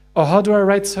how do I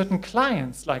write certain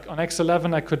clients? Like on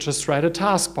X11, I could just write a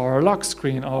taskbar or lock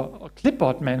screen or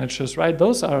clipboard managers, right?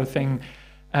 Those are a thing.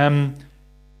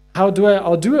 How do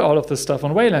I'll do all of this stuff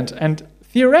on Wayland? And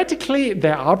theoretically,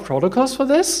 there are protocols for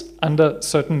this under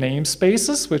certain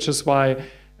namespaces, which is why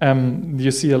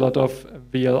you see a lot of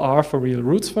VLR for real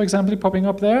roots, for example, popping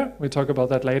up there. We'll talk about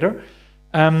that later.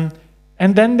 And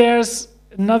then there's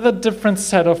another different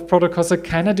set of protocols that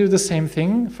kind of do the same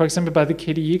thing, for example, by the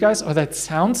KDE guys, or that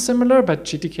sounds similar, but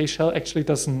GTK shell actually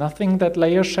does nothing that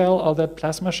layer shell or that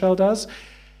plasma shell does.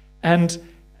 And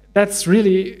that's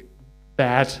really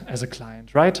bad as a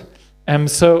client, right?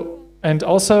 And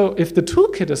also, if the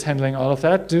toolkit is handling all of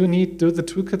that, do the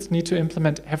toolkits need to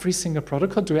implement every single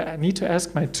protocol? Do I need to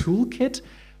ask my toolkit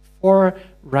for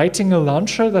writing a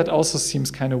launcher? That also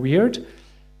seems kind of weird.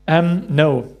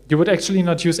 No, you would actually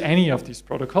not use any of these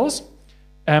protocols.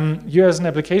 You as an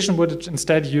application would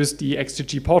instead use the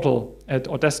XGG portal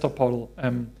or desktop portal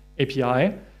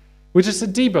API, which is a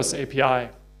dbus API.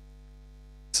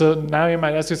 So now you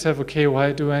might ask yourself, okay,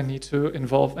 why do I need to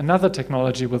involve another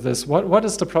technology with this? What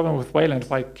is the problem with Wayland?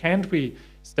 Why can't we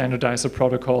standardize a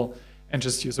protocol and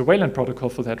just use a Wayland protocol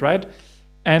for that, right?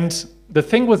 And the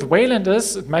thing with Wayland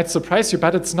is, it might surprise you,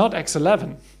 but it's not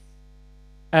X11.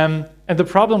 And the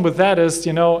problem with that is,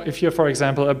 if you're, for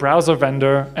example, a browser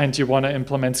vendor and you want to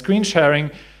implement screen sharing,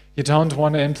 you don't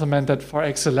want to implement that for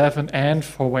X11 and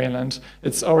for Wayland.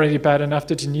 It's already bad enough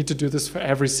that you need to do this for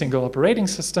every single operating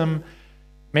system.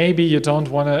 Maybe you don't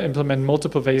want to implement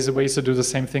multiple ways to do the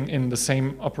same thing in the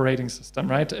same operating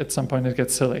system, right? At some point it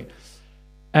gets silly.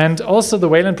 And also the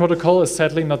Wayland protocol is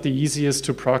sadly not the easiest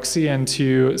to proxy and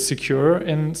to secure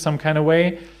in some kind of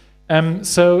way.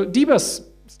 So dbus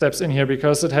steps in here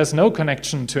because it has no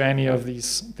connection to any of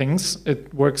these things.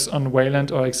 It works on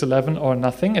Wayland or X11 or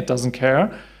nothing. It doesn't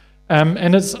care.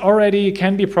 And it's already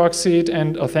can be proxied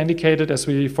and authenticated, as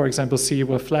we, for example, see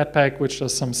with Flatpak, which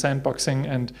does some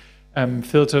sandboxing and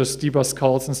filters, deboss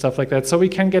calls and stuff like that. So we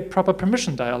can get proper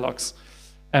permission dialogues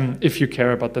if you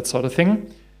care about that sort of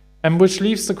thing. Which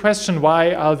leaves the question,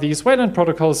 why are these Wayland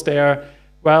protocols there?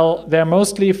 Well, they're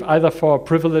mostly either for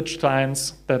privileged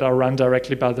clients that are run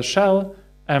directly by the shell,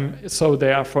 so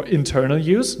they are for internal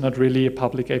use, not really a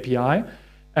public API,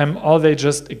 or they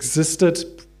just existed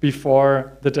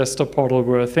before the desktop portal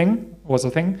was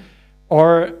a thing,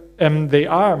 or they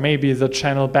are maybe the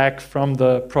channel back from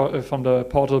the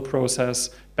portal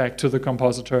process back to the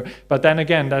compositor. But then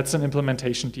again, that's an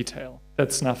implementation detail.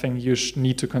 That's nothing you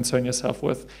need to concern yourself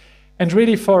with. And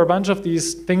really, for a bunch of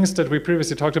these things that we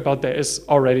previously talked about, there is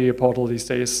already a portal these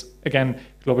days. Again,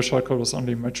 global shortcode was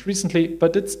only merged recently,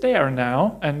 but it's there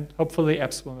now, and hopefully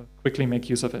apps will quickly make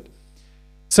use of it.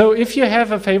 So if you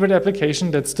have a favorite application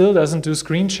that still doesn't do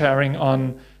screen sharing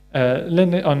on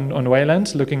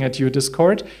Wayland, looking at your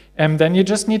Discord, then you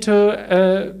just need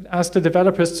to ask the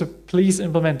developers to please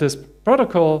implement this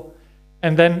protocol,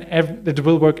 and then it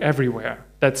will work everywhere.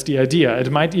 That's the idea. It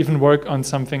might even work on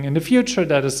something in the future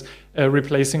that is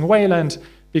replacing Wayland,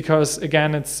 because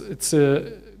again, it's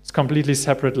a completely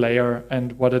separate layer,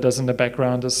 and what it does in the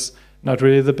background is not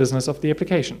really the business of the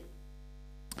application.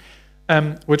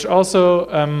 Which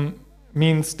also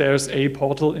means there's a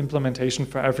portal implementation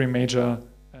for every major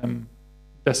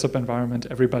desktop environment.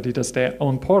 Everybody does their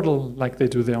own portal like they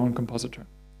do their own compositor.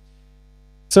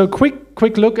 So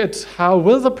quick look at how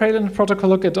will the Wayland protocol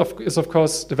look at is of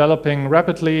course developing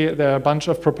rapidly. There are a bunch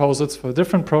of proposals for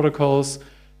different protocols.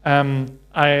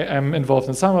 I am involved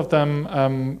in some of them,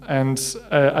 and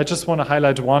I just want to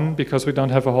highlight one because we don't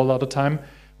have a whole lot of time,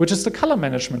 which is the color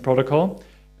management protocol,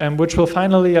 which will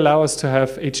finally allow us to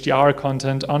have HDR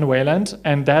content on Wayland,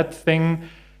 and that thing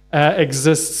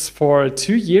exists for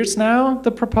 2 years now,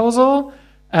 the proposal.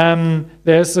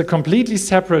 There's a completely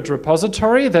separate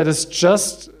repository that is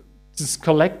just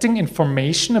collecting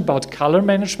information about color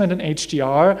management and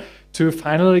HDR to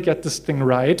finally get this thing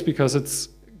right, because it's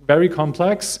very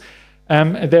complex.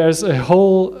 There's a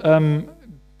whole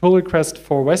pull request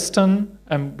for Western,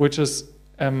 which is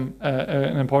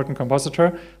an important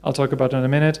compositor. I'll talk about it in a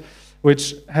minute,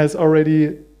 which has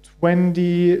already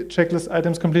 20 checklist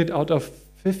items completed out of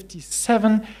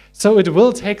 57. So it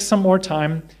will take some more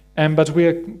time. But we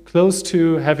are close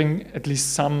to having at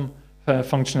least some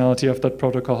functionality of that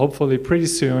protocol, hopefully pretty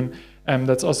soon.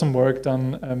 That's awesome work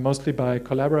done mostly by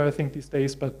Collabora, I think, these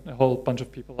days, but a whole bunch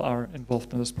of people are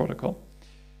involved in this protocol.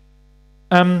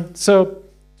 So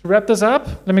to wrap this up,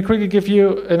 let me quickly give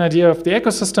you an idea of the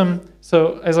ecosystem.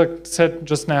 So as I said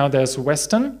just now, there's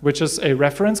Western, which is a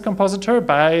reference compositor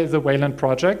by the Wayland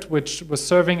project, which was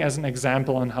serving as an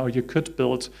example on how you could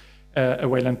build a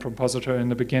Wayland compositor in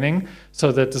the beginning,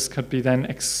 so that this could be then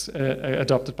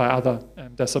adopted by other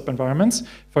desktop environments.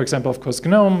 For example, of course,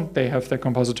 GNOME, they have their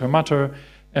compositor Mutter,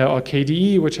 or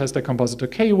KDE, which has their compositor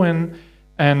Kwin.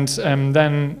 And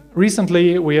then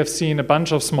recently, we have seen a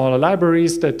bunch of smaller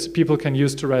libraries that people can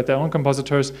use to write their own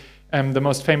compositors, the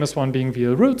most famous one being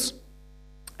VL Roots,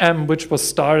 which was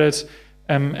started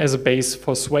as a base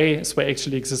for Sway. Sway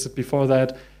actually existed before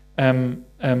that,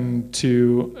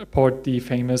 to port the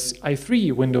famous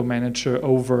i3 window manager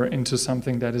over into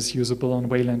something that is usable on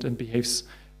Wayland and behaves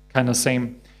kind of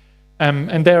same.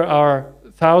 And there are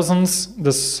thousands.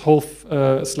 This whole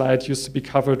slide used to be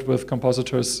covered with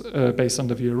compositors based on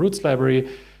the VL Roots library.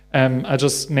 I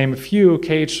just name a few.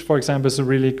 Cage, for example, is a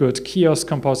really good kiosk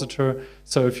compositor.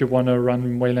 So if you want to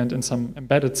run Wayland in some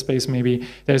embedded space, maybe.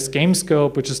 There's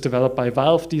GameScope, which is developed by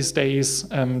Valve these days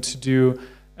to do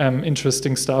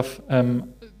interesting stuff,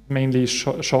 mainly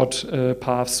short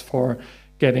paths for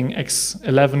getting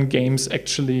X11 games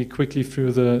actually quickly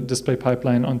through the display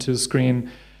pipeline onto the screen.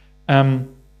 And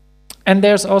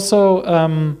there's also,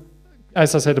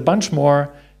 as I said, a bunch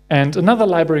more. And another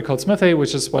library called Smithy,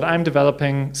 which is what I'm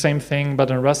developing, same thing,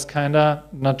 but in Rust kinda,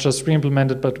 not just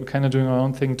re-implemented, but we're kind of doing our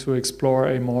own thing to explore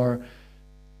a more,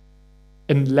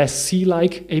 and less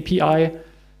C-like API.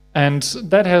 And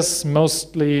that has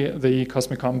mostly the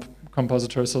Cosmic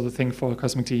compositor, so the thing for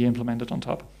Cosmic TE implemented on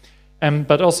top.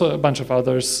 But also a bunch of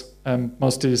others,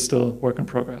 mostly still work in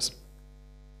progress.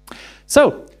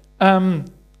 So,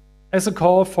 as a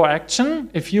call for action,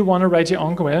 if you want to write your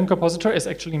own Wayland compositor, it's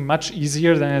actually much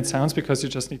easier than it sounds, because you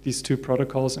just need these two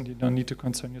protocols and you don't need to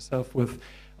concern yourself with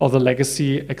all the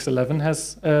legacy X11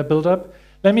 has built up.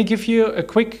 Let me give you a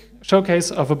quick showcase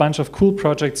of a bunch of cool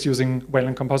projects using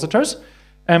Wayland compositors.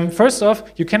 First off,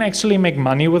 you can actually make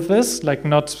money with this, like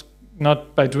not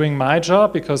not by doing my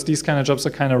job, because these kind of jobs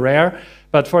are kind of rare,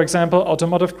 but for example,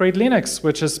 automotive grade Linux,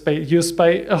 which is used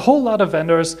by a whole lot of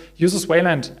vendors, uses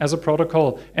Wayland as a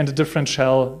protocol and a different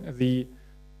shell,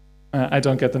 I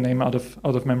don't get the name out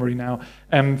of memory now,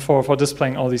 for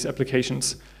displaying all these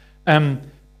applications.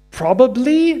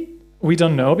 Probably, we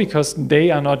don't know, because they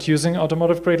are not using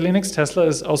automotive grade Linux. Tesla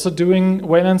is also doing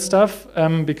Wayland stuff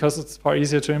because it's far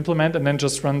easier to implement, and then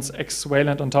just runs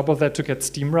Wayland on top of that to get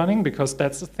Steam running, because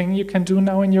that's a thing you can do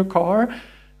now in your car.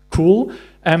 Cool.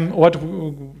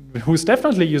 Who's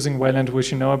definitely using Wayland,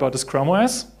 which you know about, is Chrome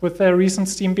OS with their recent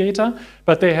Steam beta,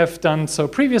 but they have done so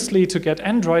previously to get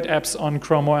Android apps on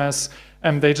Chrome OS.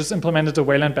 They just implemented a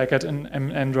Wayland backend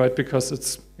in Android because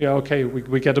it's, okay,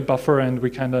 we get a buffer and we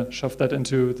kind of shove that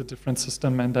into the different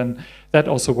system, and then that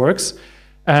also works.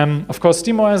 Of course,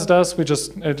 SteamOS does. We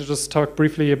just talked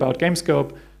briefly about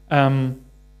Gamescope.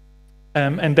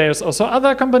 And there's also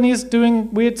other companies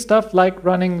doing weird stuff like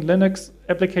running Linux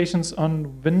applications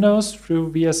on Windows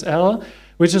through VSL,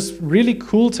 which is really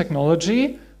cool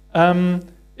technology.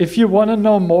 If you want to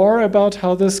know more about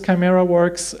how this Chimera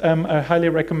works, I highly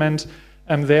recommend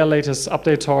their latest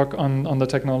update talk on the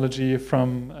technology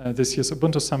from this year's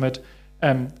Ubuntu Summit.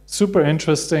 Super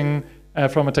interesting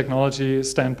from a technology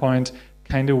standpoint,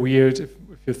 kind of weird if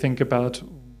you think about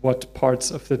what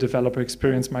parts of the developer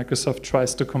experience Microsoft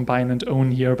tries to combine and own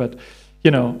here, but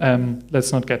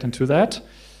let's not get into that.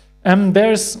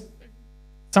 There's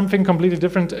something completely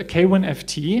different,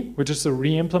 K1FT, which is a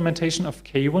re-implementation of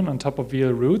K1 on top of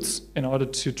VL roots in order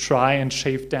to try and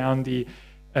shave down the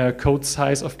code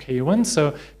size of K1.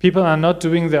 So people are not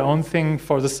doing their own thing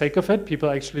for the sake of it. People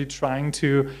are actually trying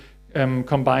to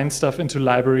combine stuff into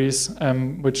libraries,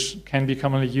 which can be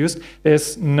commonly used.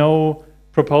 There's no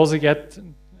proposal yet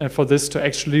for this to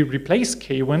actually replace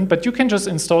K1, but you can just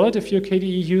install it if you're a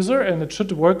KDE user, and it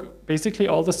should work basically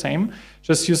all the same.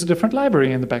 Just use a different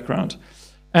library in the background.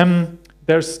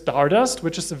 There's Stardust,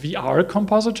 which is a VR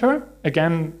compositor.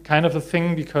 Again, kind of a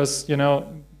thing because,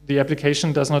 the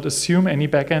application does not assume any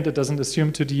backend. It doesn't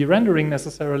assume 2D rendering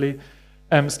necessarily.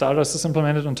 Stardust is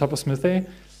implemented on top of Smithy.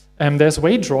 There's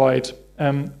Waydroid,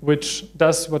 which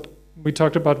does what we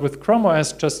talked about with Chrome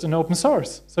OS, just in open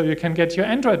source. So you can get your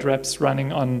Android reps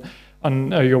running on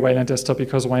your Wayland desktop,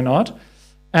 because why not?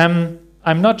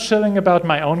 I'm not shilling about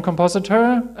my own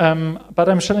compositor, but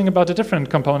I'm shilling about a different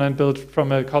component built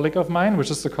from a colleague of mine,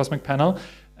 which is the Cosmic Panel,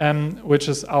 which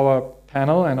is our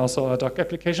panel and also our dock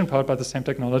application powered by the same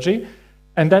technology.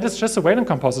 And that is just a Wayland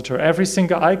compositor. Every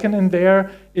single icon in there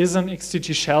is an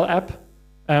XTG shell app,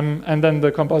 and then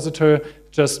the compositor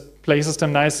just places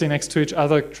them nicely next to each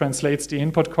other, translates the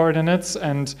input coordinates,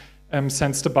 and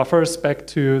sends the buffers back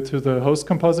to the host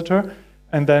compositor,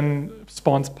 and then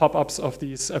spawns pop-ups of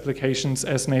these applications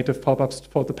as native pop-ups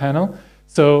for the panel.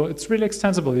 So it's really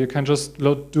extensible. You can just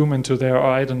load Doom into there,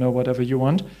 or I don't know, whatever you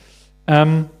want.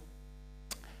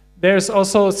 There's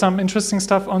also some interesting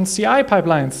stuff on CI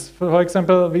pipelines. For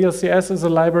example, VLCS is a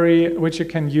library which you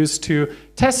can use to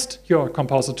test your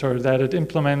compositor, that it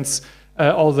implements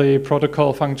all the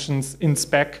protocol functions in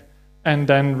spec and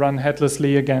then run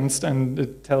headlessly against, and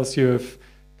it tells you if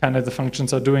kind of the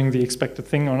functions are doing the expected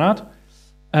thing or not.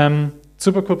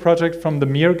 Super cool project from the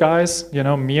Mir guys.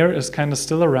 Mir is kind of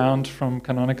still around from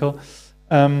Canonical.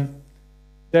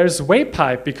 There's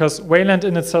Waypipe, because Wayland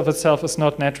in itself is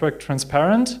not network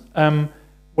transparent.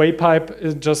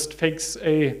 Waypipe just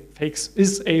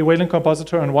is a Wayland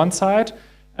compositor on one side,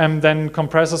 and then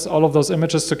compresses all of those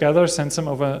images together, sends them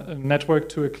over a network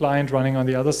to a client running on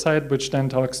the other side, which then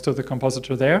talks to the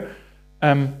compositor there.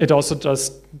 It also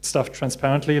does stuff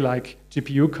transparently, like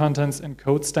GPU contents,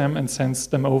 encodes them, and sends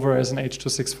them over as an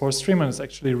H.264 stream, and it's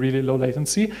actually really low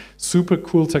latency. Super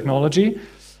cool technology.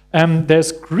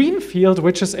 There's Greenfield,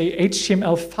 which is a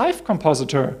HTML5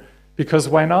 compositor, because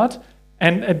why not?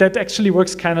 And that actually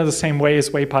works kind of the same way as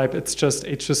Waypipe. It's just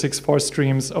H.264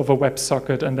 streams over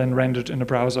WebSocket and then rendered in a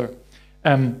browser.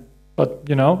 But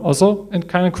also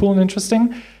kind of cool and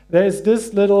interesting. There's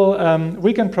this little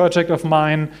weekend project of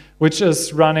mine, which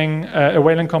is running a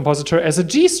Wayland compositor as a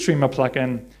GStreamer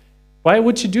plugin. Why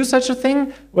would you do such a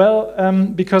thing? Well,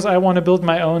 because I want to build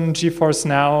my own GeForce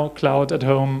Now cloud at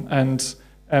home, and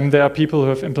there are people who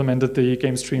have implemented the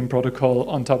GameStream protocol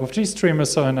on top of GStreamer,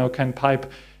 so I now can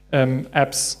pipe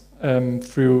apps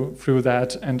through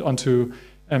that and onto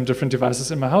different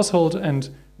devices in my household, and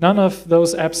none of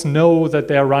those apps know that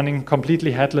they are running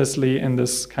completely headlessly in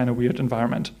this kind of weird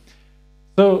environment.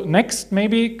 So next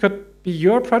maybe could be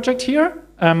your project here.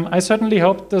 I certainly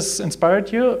hope this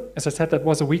inspired you. As I said, that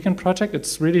was a weekend project.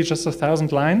 It's really just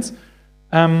 1,000 lines,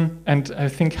 and I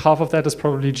think half of that is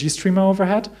probably GStreamer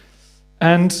overhead.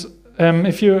 And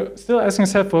if you're still asking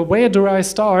yourself, well, where do I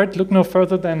start? Look no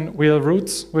further than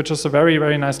Wheelroots, which is a very,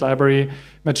 very nice library,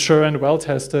 mature and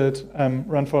well-tested,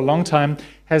 run for a long time,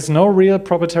 has no real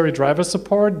proprietary driver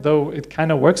support, though it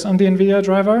kind of works on the NVIDIA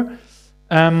driver.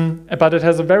 But it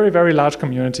has a very, very large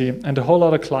community and a whole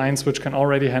lot of clients which can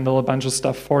already handle a bunch of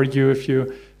stuff for you if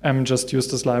you just use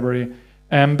this library.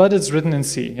 But it's written in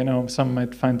C. You know, some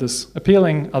might find this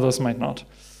appealing, others might not.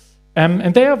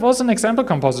 And there was an example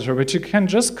compositor which you can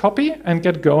just copy and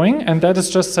get going, and that is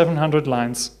just 700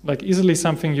 lines, like easily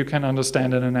something you can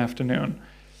understand in an afternoon.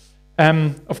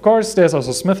 Of course, there's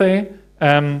also Smith-A,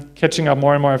 catching up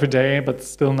more and more every day, but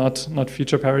still not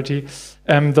feature parity.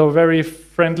 Though very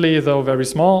friendly, though very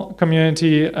small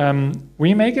community,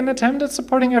 we make an attempt at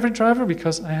supporting every driver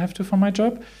because I have to for my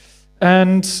job.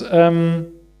 And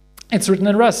it's written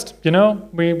in Rust. You know,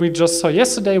 we just saw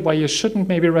yesterday why you shouldn't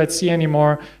maybe write C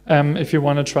anymore. If you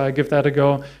want to try, give that a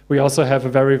go. We also have a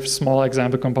very small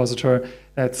example compositor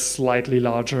that's slightly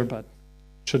larger, but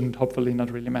shouldn't hopefully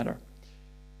not really matter.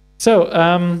 So,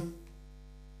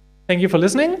 thank you for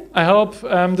listening. I hope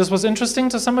this was interesting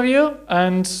to some of you.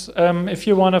 And if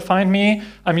you want to find me,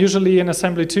 I'm usually in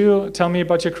Assembly 2. Tell me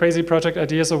about your crazy project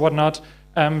ideas or whatnot.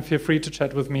 Feel free to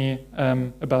chat with me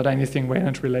about anything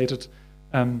Wayland related.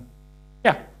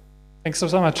 Yeah, thanks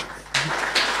so much.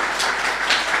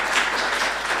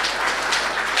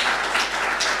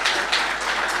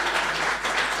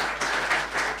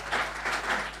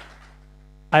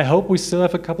 I hope we still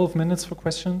have a couple of minutes for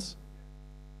questions.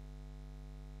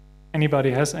 Anybody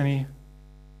has any?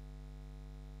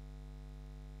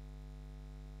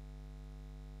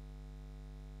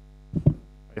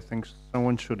 I think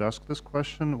someone should ask this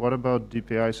question. What about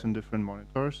DPIs in different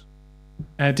monitors?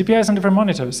 DPIs on different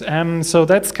monitors. So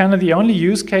that's kind of the only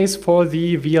use case for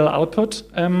the VL output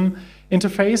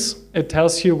interface. It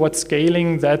tells you what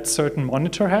scaling that certain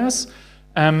monitor has.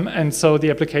 And so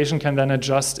the application can then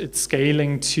adjust its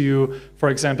scaling to, for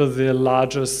example, the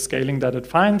largest scaling that it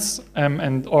finds,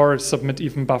 or submit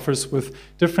even buffers with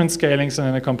different scalings. And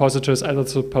then a compositor is either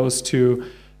supposed to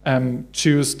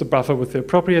choose the buffer with the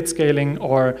appropriate scaling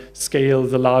or scale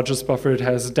the largest buffer it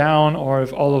has down, or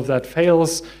if all of that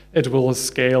fails, it will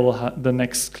scale the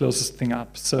next closest thing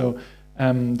up. So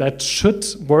that should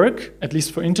work, at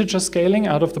least for integer scaling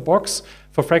out of the box.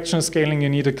 For fractional scaling, you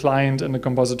need a client and a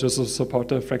compositor to support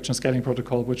the fraction scaling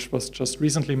protocol, which was just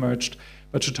recently merged,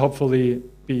 but should hopefully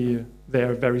be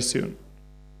there very soon.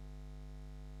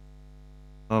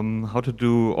 How to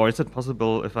do, or is it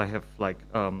possible if I have like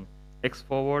X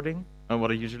forwarding,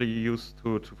 what I usually use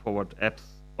to forward apps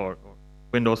or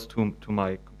Windows to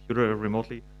my computer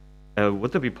remotely?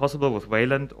 Would that be possible with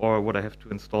Wayland, or would I have to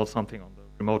install something on the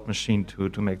remote machine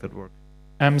to make that work?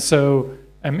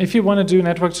 If you want to do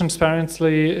network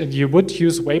transparency, you would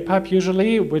use WayPipe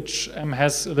usually, which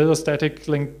has a little static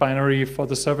link binary for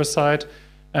the server side,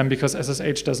 because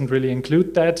SSH doesn't really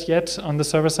include that yet on the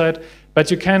server side.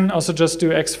 But you can also just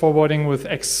do X forwarding with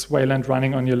X Wayland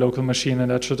running on your local machine,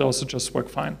 and that should also just work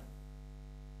fine.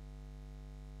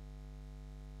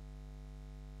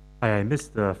 Hi, I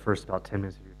missed the first about 10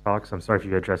 minutes of your talk, so I'm sorry if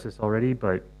you addressed this already,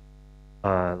 but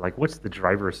like, what's the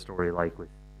driver story like with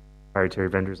proprietary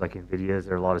vendors like NVIDIA? Is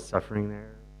there a lot of suffering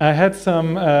there? I had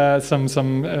some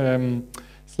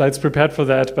slides prepared for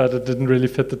that, but it didn't really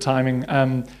fit the timing.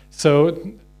 So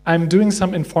I'm doing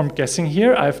some informed guessing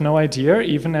here. I have no idea.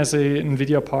 Even as a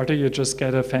NVIDIA partner, you just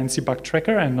get a fancy bug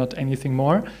tracker and not anything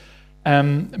more.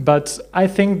 But I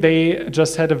think they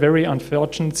just had a very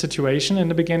unfortunate situation in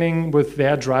the beginning with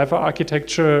their driver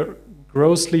architecture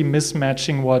grossly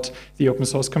mismatching what the open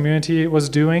source community was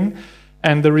doing.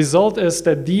 And the result is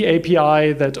that the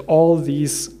API that all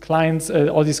these clients,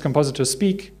 all these compositors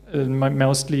speak,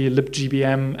 mostly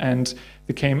libgbm and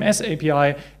the KMS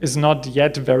API, is not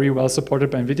yet very well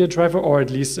supported by NVIDIA driver, or at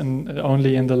least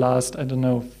only in the last, I don't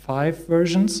know, 5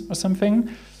 versions or something.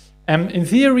 In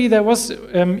theory, there was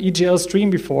EGL stream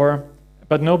before,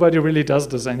 but nobody really does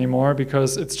this anymore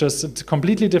because it's just a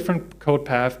completely different code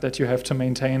path that you have to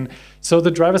maintain. So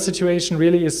the driver situation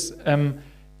really is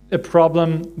a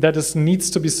problem that needs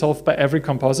to be solved by every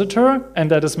compositor,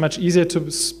 and that is much easier to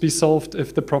be solved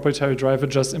if the proprietary driver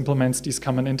just implements these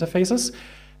common interfaces.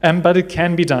 But it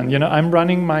can be done. You know, I'm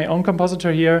running my own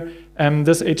compositor here.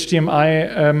 This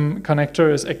HDMI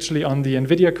connector is actually on the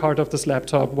NVIDIA card of this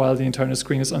laptop, while the internal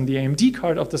screen is on the AMD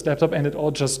card of this laptop, and it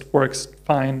all just works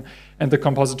fine. And the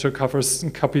compositor covers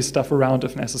and copies stuff around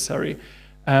if necessary.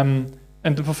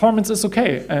 And the performance is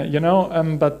okay, you know,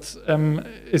 but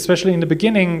especially in the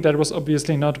beginning, that was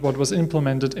obviously not what was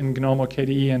implemented in GNOME or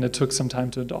KDE, and it took some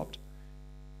time to adopt.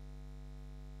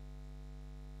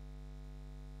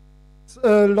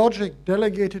 logic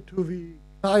delegated to the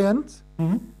client,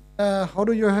 how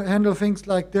do you handle things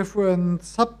like different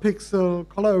subpixel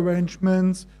color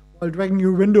arrangements while dragging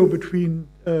your window between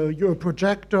your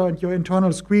projector and your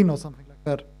internal screen or something like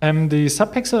that? The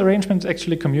subpixel arrangement is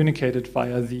actually communicated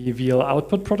via the VL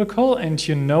output protocol, and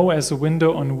you know as a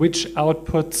window on which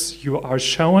outputs you are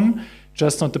shown,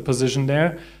 just not the position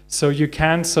there. So you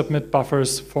can submit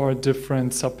buffers for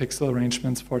different subpixel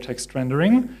arrangements for text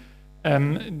rendering.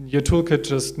 Your toolkit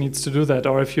just needs to do that.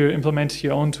 Or if you implement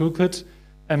your own toolkit,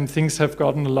 things have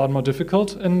gotten a lot more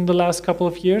difficult in the last couple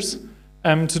of years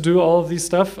to do all of these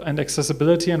stuff and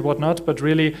accessibility and whatnot. But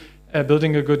really,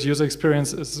 building a good user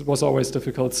experience was always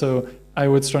difficult. So I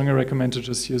would strongly recommend to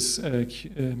just use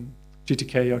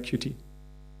GTK or Qt.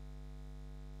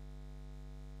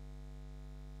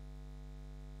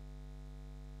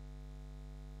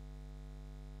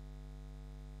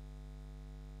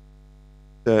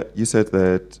 You said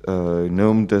that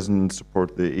GNOME doesn't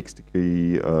support the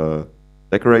XDK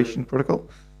decoration protocol.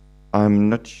 I'm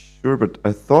not sure, but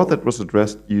I thought that was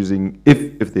addressed using,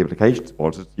 if the application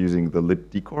supports it, using the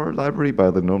libdecor library by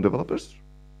the GNOME developers.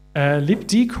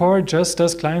 Libdecor just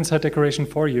does client-side decoration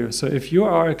for you. So if you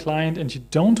are a client and you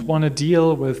don't want to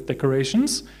deal with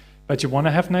decorations, but you want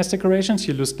to have nice decorations,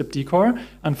 you use libdecor.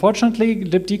 Unfortunately,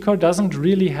 libdecor doesn't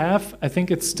really have, I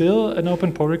think it's still an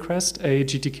open pull request, a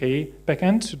GTK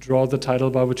backend to draw the title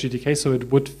bar with GTK, so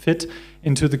it would fit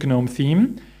into the GNOME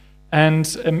theme.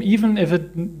 And even if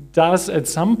it does at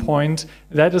some point,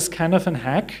 that is kind of a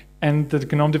hack, and the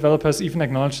GNOME developers even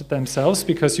acknowledge it themselves,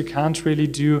 because you can't really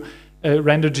do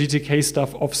render GTK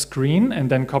stuff off screen and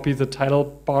then copy the title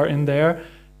bar in there.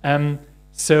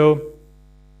 So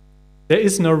there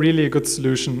is no really a good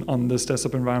solution on this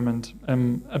desktop environment.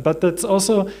 But that's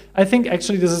also, I think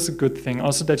actually this is a good thing,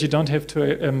 also that you don't have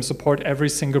to support every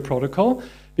single protocol,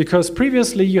 because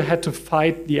previously you had to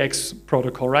fight the X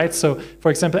protocol, right? So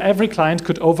for example, every client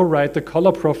could override the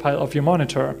color profile of your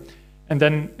monitor. And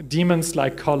then daemons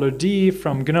like color_d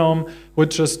from GNOME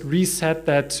would just reset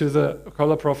that to the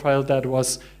color profile that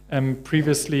was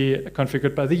previously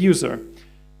configured by the user.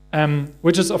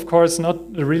 Which is, of course, not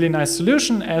a really nice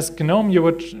solution. As GNOME, you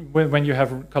would, when you have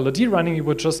color_d running, you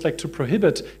would just like to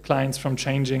prohibit clients from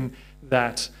changing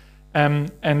that.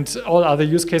 And all other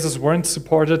use cases weren't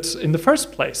supported in the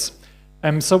first place.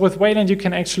 So with Wayland, you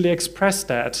can actually express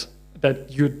that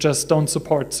you just don't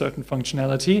support certain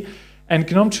functionality. And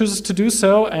GNOME chooses to do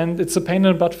so, and it's a pain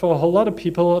in the butt for a whole lot of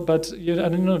people, but I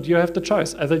don't know, you have the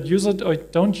choice. Either use it or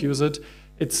don't use it.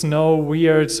 It's no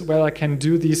weird, well, I can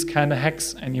do these kind of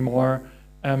hacks anymore.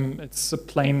 It's a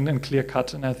plain and clear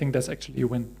cut, and I think that's actually a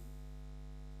win.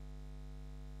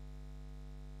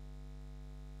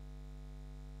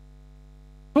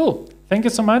 Cool, thank you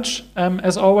so much.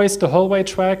 As always, the hallway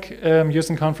track used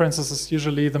in conferences is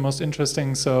usually the most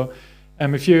interesting, so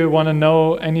if you want to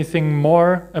know anything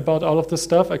more about all of this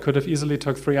stuff, I could have easily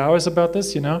talked 3 hours about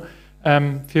this, you know.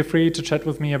 Feel free to chat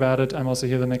with me about it. I'm also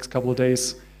here the next couple of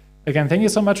days. Again, thank you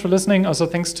so much for listening. Also,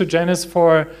 thanks to Janice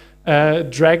for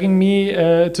dragging me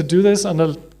to do this on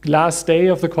the last day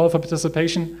of the call for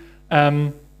participation.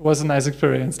 It was a nice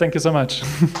experience. Thank you so much.